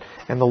out of it.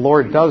 And the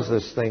Lord does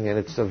this thing, and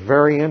it's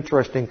very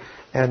interesting,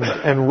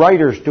 and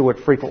writers do it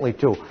frequently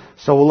too.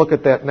 So we'll look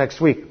at that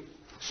next week.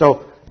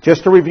 So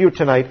just to review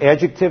tonight,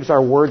 adjectives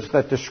are words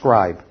that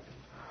describe.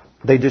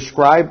 They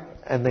describe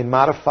and they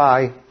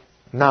modify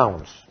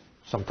nouns,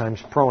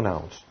 sometimes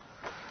pronouns.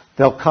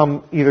 They'll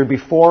come either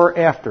before or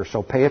after,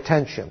 so pay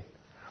attention.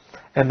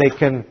 And they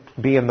can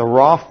be in the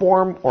raw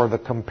form or the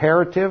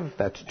comparative,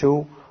 that's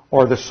 2,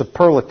 or the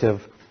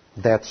superlative,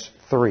 that's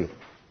 3.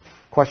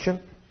 Question?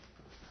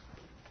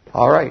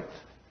 All right.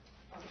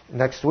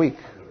 Next week,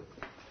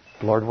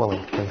 Lord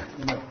willing.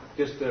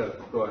 Just to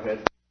go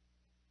ahead.